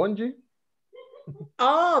in bungee.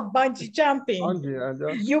 Oh, bungee jumping.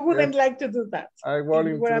 Bungee, you wouldn't like to do that. I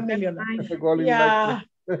wouldn't. You were a millionaire.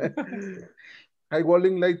 I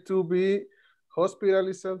wouldn't like to be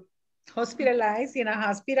hospitalized. Hospitalized in a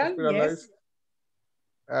hospital, yes.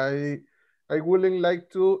 I wouldn't like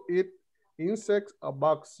to eat insects or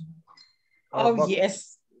bugs.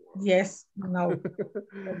 Yes. Yes, no.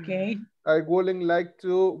 Okay. I wouldn't like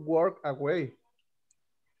to work away.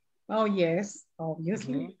 Oh, yes,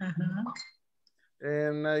 obviously.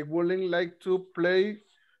 And I wouldn't like to play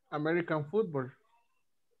American football.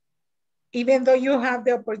 Even though you have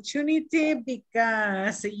the opportunity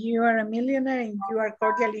because you are a millionaire and you are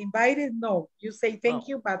cordially invited, no. You say thank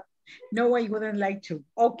you, but no, I wouldn't like to.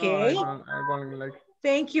 Okay. No, I wouldn't like.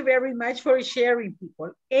 Thank you very much for sharing,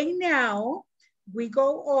 people. And now, we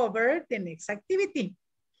go over the next activity.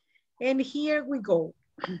 And here we go.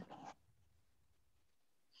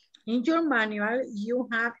 In your manual, you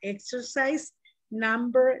have exercise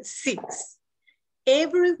number 6.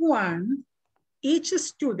 Everyone, each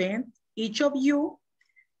student each of you,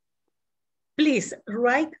 please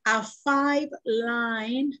write a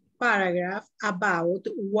 5-line paragraph about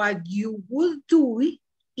what you would do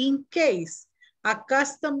in case a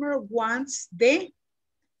customer wants the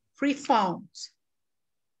refunds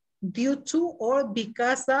due to or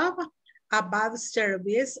because of a bad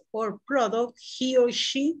service or product he or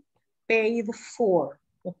she paid for,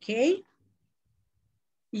 okay?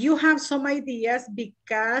 You have some ideas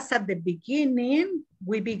because at the beginning,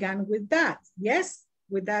 we began with that, yes?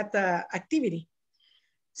 With that activity.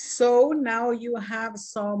 So now you have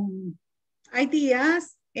some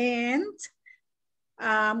ideas and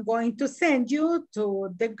I'm going to send you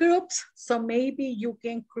to the groups. So maybe you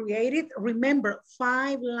can create it. Remember,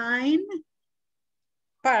 5-line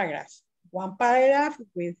paragraph. One paragraph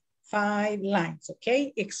with 5 lines,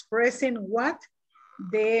 okay? Expressing what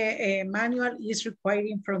the manual is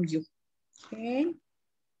requiring from you, okay?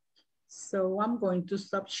 So I'm going to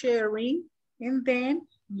stop sharing and then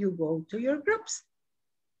you go to your groups.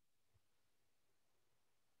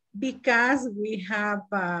 Because we have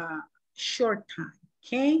a short time,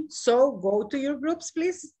 okay? So go to your groups,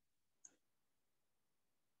 please.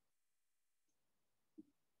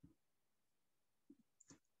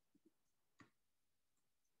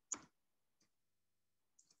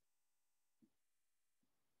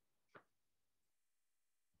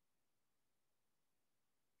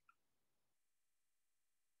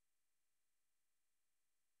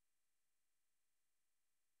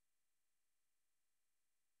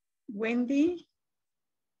 Wendy,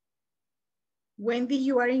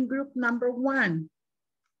 you are in group number 1.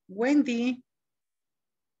 Wendy.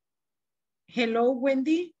 Hello,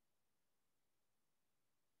 Wendy.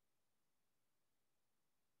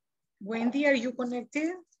 Wendy, are you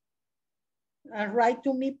connected? Write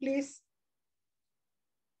to me, please,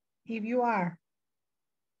 if you are.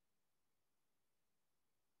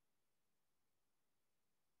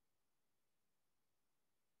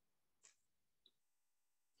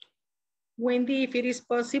 Wendy, if it is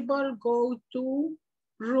possible, go to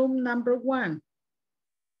room number 1.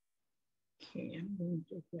 Okay, I'm going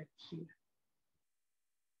to get here.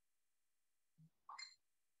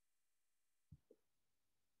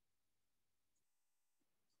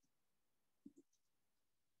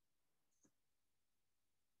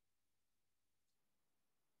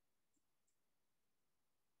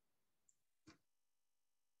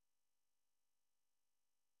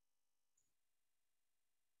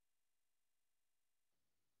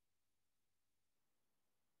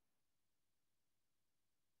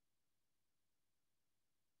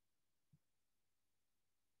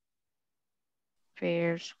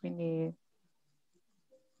 First, we need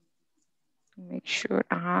to make sure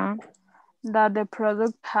that the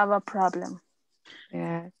product have a problem.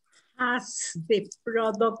 Yeah. Has the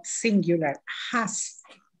product singular, has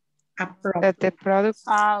a problem. That the product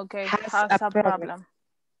okay, has a problem.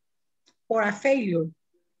 Or a failure.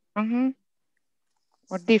 Or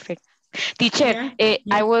defect. Teacher,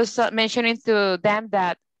 I was mentioning to them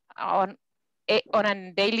that on a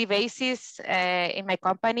daily basis in my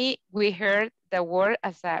company, we heard the word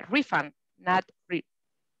as a refund, not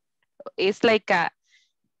it's like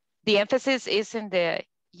the emphasis is in the at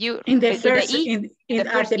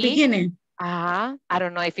the beginning. I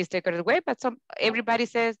don't know if it's the correct way, but everybody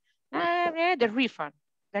says, yeah, the refund.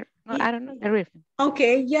 I don't know, the refund.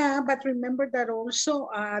 Okay, yeah, but remember that also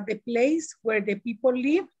the place where the people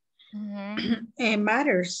live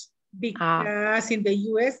matters because in the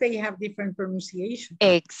US they have different pronunciation.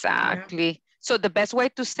 Exactly. Yeah. So the best way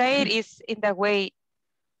to say it is in the way.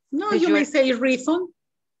 No, you may say refund,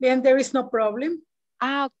 then there is no problem.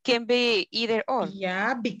 Can be either or.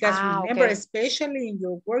 Yeah, because remember, especially in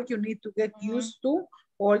your work, you need to get used to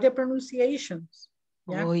all the pronunciations.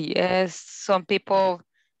 Yeah? Oh, yes. Some people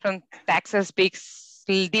from Texas speak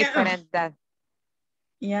different than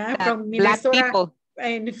from Minnesota, black people.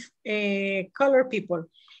 And color people.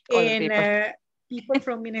 People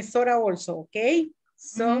from Minnesota also, okay?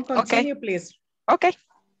 So continue, please. Okay,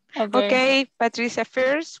 Patricia,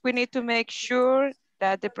 first we need to make sure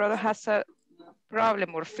that the product has a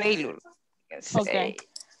problem or failure. Okay.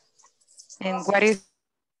 And what is?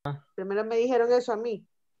 Primero me dijeron eso a mí.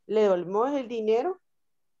 Le devolvemos el dinero.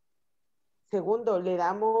 Segundo, le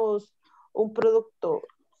damos un producto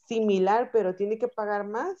similar, pero tiene que pagar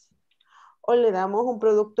más. O le damos un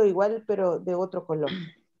producto igual, pero de otro color.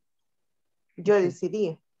 Yo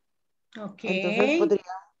decidí. Okay. Entonces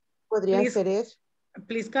podría ser eso.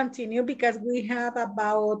 Please continue because we have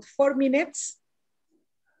about 4 minutes.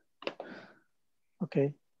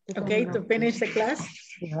 Okay. Okay, to finish the class.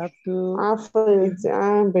 We have to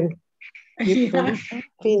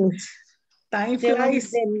finish. Time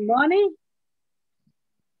flies. The money.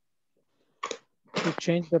 To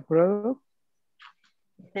change the product.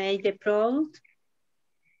 Change the product.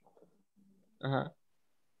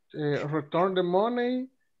 Return the money.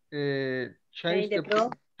 Change the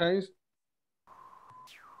product. Change.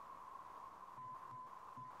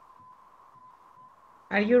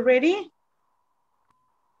 Are you ready?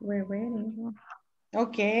 We're ready.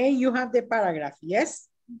 Okay, you have the paragraph, yes?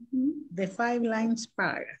 The 5 lines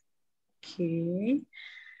paragraph. Okay.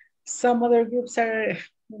 Some other groups are,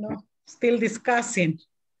 still discussing.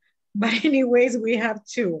 But anyways, we have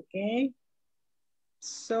 2, okay?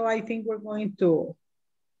 So I think we're going to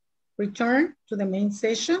return to the main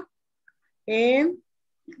session. And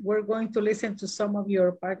we're going to listen to some of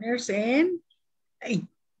your partners. And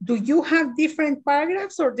do you have different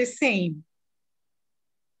paragraphs or the same?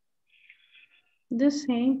 The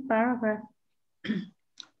same paragraph.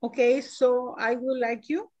 Okay, so I would like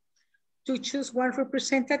you to choose one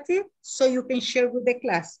representative so you can share with the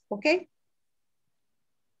class, okay?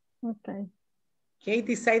 Okay. Okay,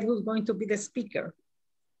 decide who's going to be the speaker.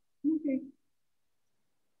 Okay.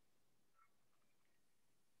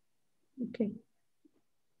 Okay.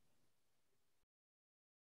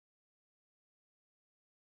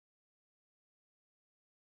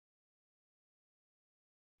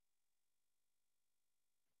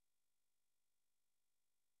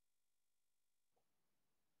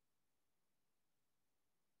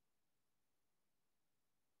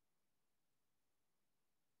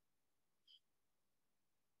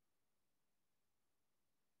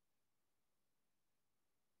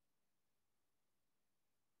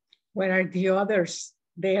 Where are the others?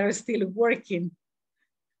 They are still working.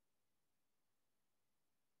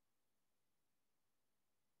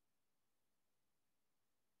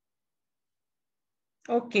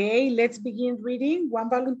 Okay, let's begin reading. One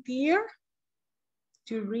volunteer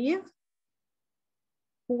to read.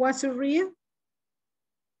 Who wants to read?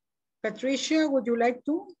 Patricia, would you like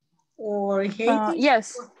to? Or Haiti?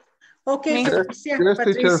 Yes. Okay, Yes, Patricia. yes,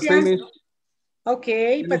 teacher, Patricia. finish.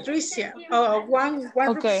 Okay, Patricia. One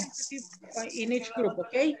Okay. representative in each group,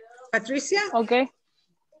 okay? Patricia? Okay.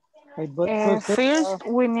 First,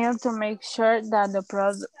 we need to make sure that the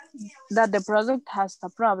product has a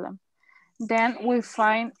problem. Then we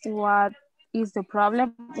find what is the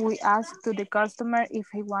problem. We ask to the customer if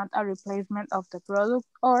he wants a replacement of the product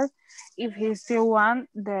or if he still wants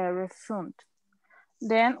the refund.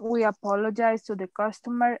 Then we apologize to the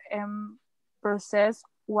customer and process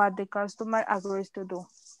what the customer agrees to do.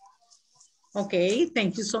 Okay,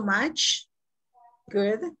 thank you so much.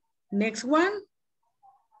 Good. Next one.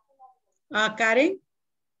 Karen.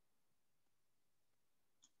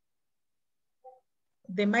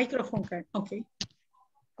 The microphone, Karen. Okay.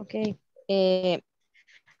 Okay.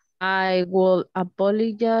 I will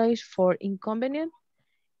apologize for inconvenience.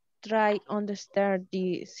 Try understand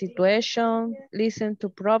the situation, listen to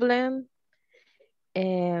problem,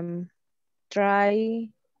 try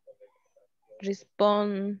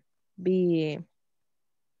respond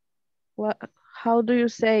how do you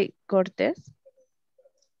say cortés?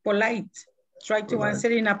 Polite. Try to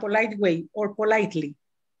answer in a polite way or politely.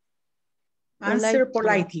 Answer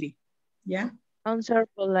politely. Yeah. Answer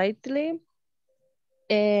politely.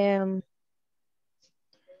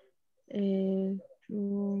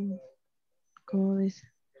 ¿Cómo dice?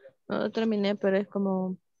 No lo terminé, pero es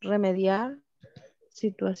como remediar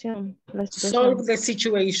situación. La situación. Solve the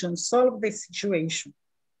situation. Solve the situation.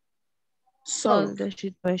 Solve the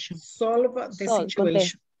situation. Solve the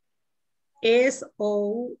situation.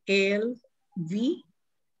 S-O-L-V-E.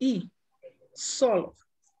 Solve.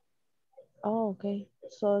 Oh, okay.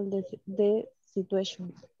 Solve the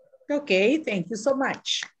situation. Okay, thank you so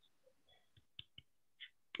much.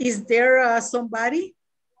 Is there somebody?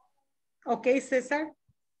 Okay, Cesar.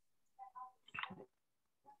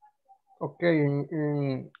 Okay,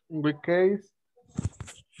 in the case,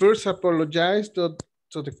 first apologize to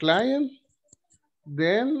the client,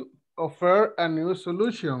 then offer a new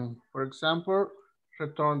solution. For example,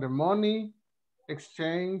 return the money,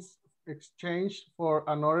 exchange for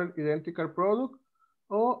another identical product,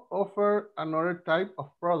 or offer another type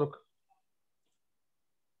of product.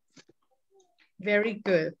 Very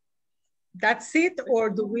good. That's it, or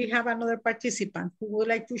do we have another participant who would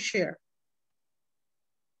like to share?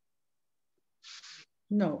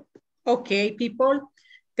 No. Okay, people,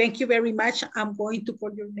 thank you very much. I'm going to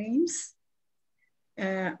call your names.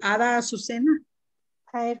 Ada Azucena.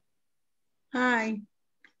 Hi. Hi.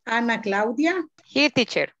 Ana Claudia. Here,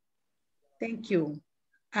 teacher. Thank you.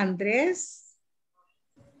 Andres.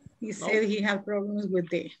 He said he had problems with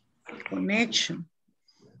the connection.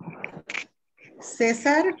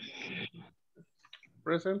 Cesar.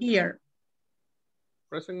 Present. Here.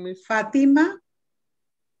 Present, Miss. Fatima.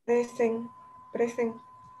 Present. Present.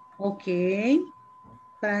 Okay.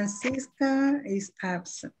 Francisca is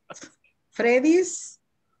absent. Freddy's.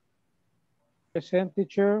 Present,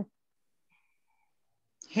 teacher.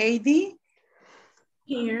 Heidi.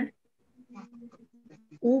 Here.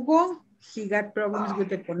 Hugo, he got problems with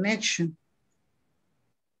the connection.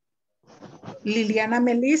 Liliana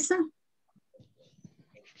Melissa.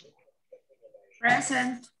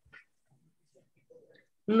 Present.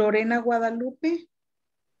 Lorena Guadalupe.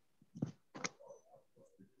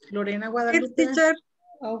 Lorena Guadalupe. Teacher.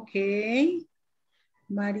 Okay.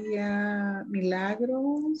 María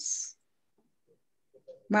Milagros.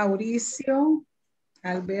 Mauricio.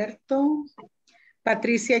 Alberto.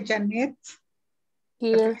 Patricia Janet.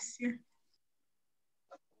 Here. Patricia.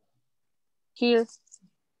 Here.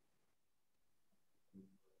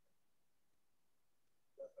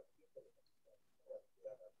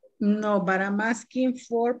 No, but I'm asking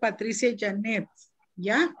for Patricia Janet.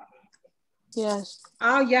 Yeah? Yes.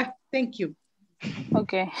 Oh, yeah. Thank you.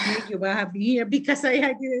 Okay. Thank you. I have been here because I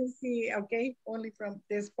didn't see, okay? Only from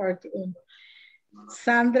this part on.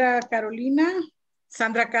 Sandra Carolina.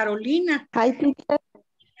 Sandra Carolina. Hi, teacher.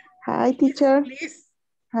 Hi, teacher. Please,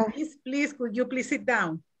 Hi. please, could you please sit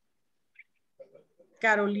down?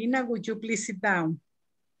 Carolina, would you please sit down?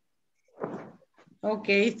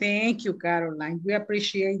 Okay, thank you, Caroline. We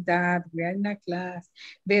appreciate that. We are in a class.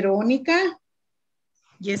 Veronica?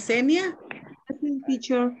 Yesenia?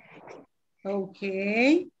 Teacher.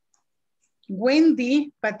 Okay.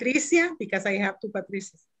 Wendy, Patricia, because I have two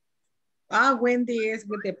Patricias. Ah, Wendy is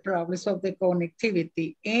with the problems of the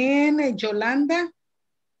connectivity. And Yolanda?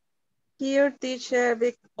 Here, teacher,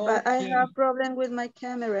 but I Okay. have problem with my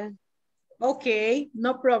camera. Okay,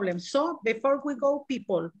 no problem. So before we go,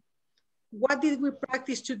 people, what did we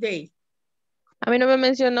practice today? A mí no me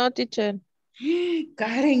mencionó, teacher.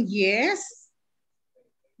 Karen, yes.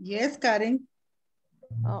 Yes, Karen.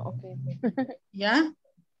 Oh, okay. Yeah.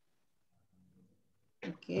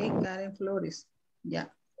 Okay, Karen Flores. Yeah.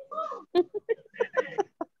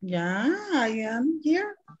 Yeah, I am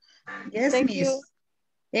here. Yes, Thank miss. you.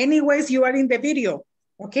 Anyways, you are in the video.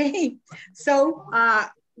 Okay. So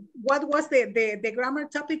what was the grammar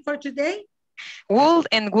topic for today? Would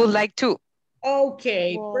and would like to.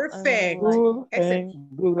 Okay, perfect. Would Excellent.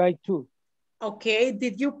 and would like to. Okay,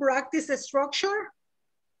 did you practice the structure?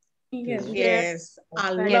 Yes. Yes,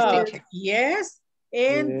 a Yes, lot. teacher. Yes.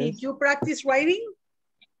 And did Yes. you practice writing?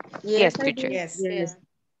 Yes, I teacher. did. Yes. Yes.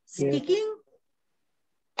 Speaking?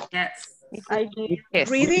 Yes. I did. Yes.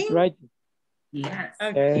 Reading? Right. Yes.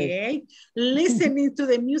 Okay. Listening to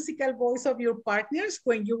the musical voice of your partners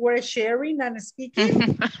when you were sharing and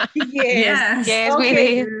speaking? Yes. Yes, we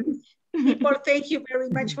Okay. did. People, thank you very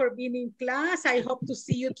much for being in class. I hope to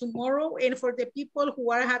see you tomorrow. And for the people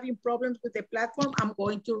who are having problems with the platform, I'm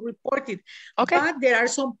going to report it. Okay. But there are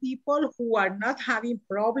some people who are not having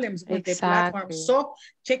problems with the platform. Exactly. So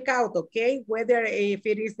check out, okay, whether if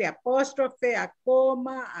it is the apostrophe, a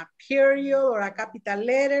comma, a period, or a capital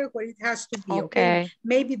letter, where it has to be, okay?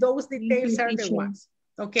 Maybe those details are the ones.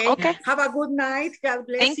 Okay. Okay. Have a good night. God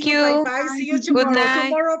bless Thank you. you. Bye-bye. See you Good tomorrow. night.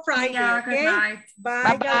 Tomorrow, Friday, Yeah, okay? good night. Bye.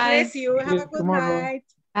 Bye-bye. God bless you. Have a good tomorrow. night.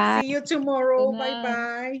 Bye. See you tomorrow. Good night.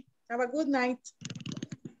 Bye-bye. Have a good night.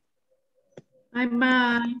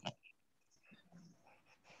 Bye-bye.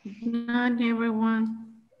 Good night, everyone.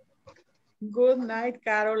 Good night,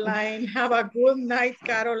 Caroline. Have a good night,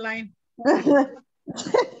 Caroline.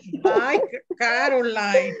 Bye,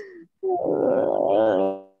 Caroline.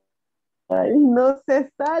 Ay, no se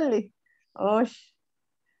sale. Oh,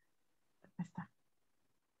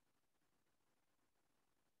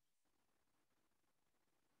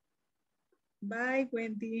 Bye,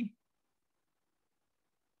 Wendy.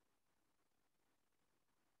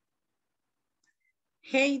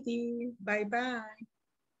 Heidi, bye-bye.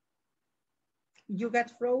 You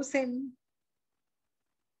got frozen.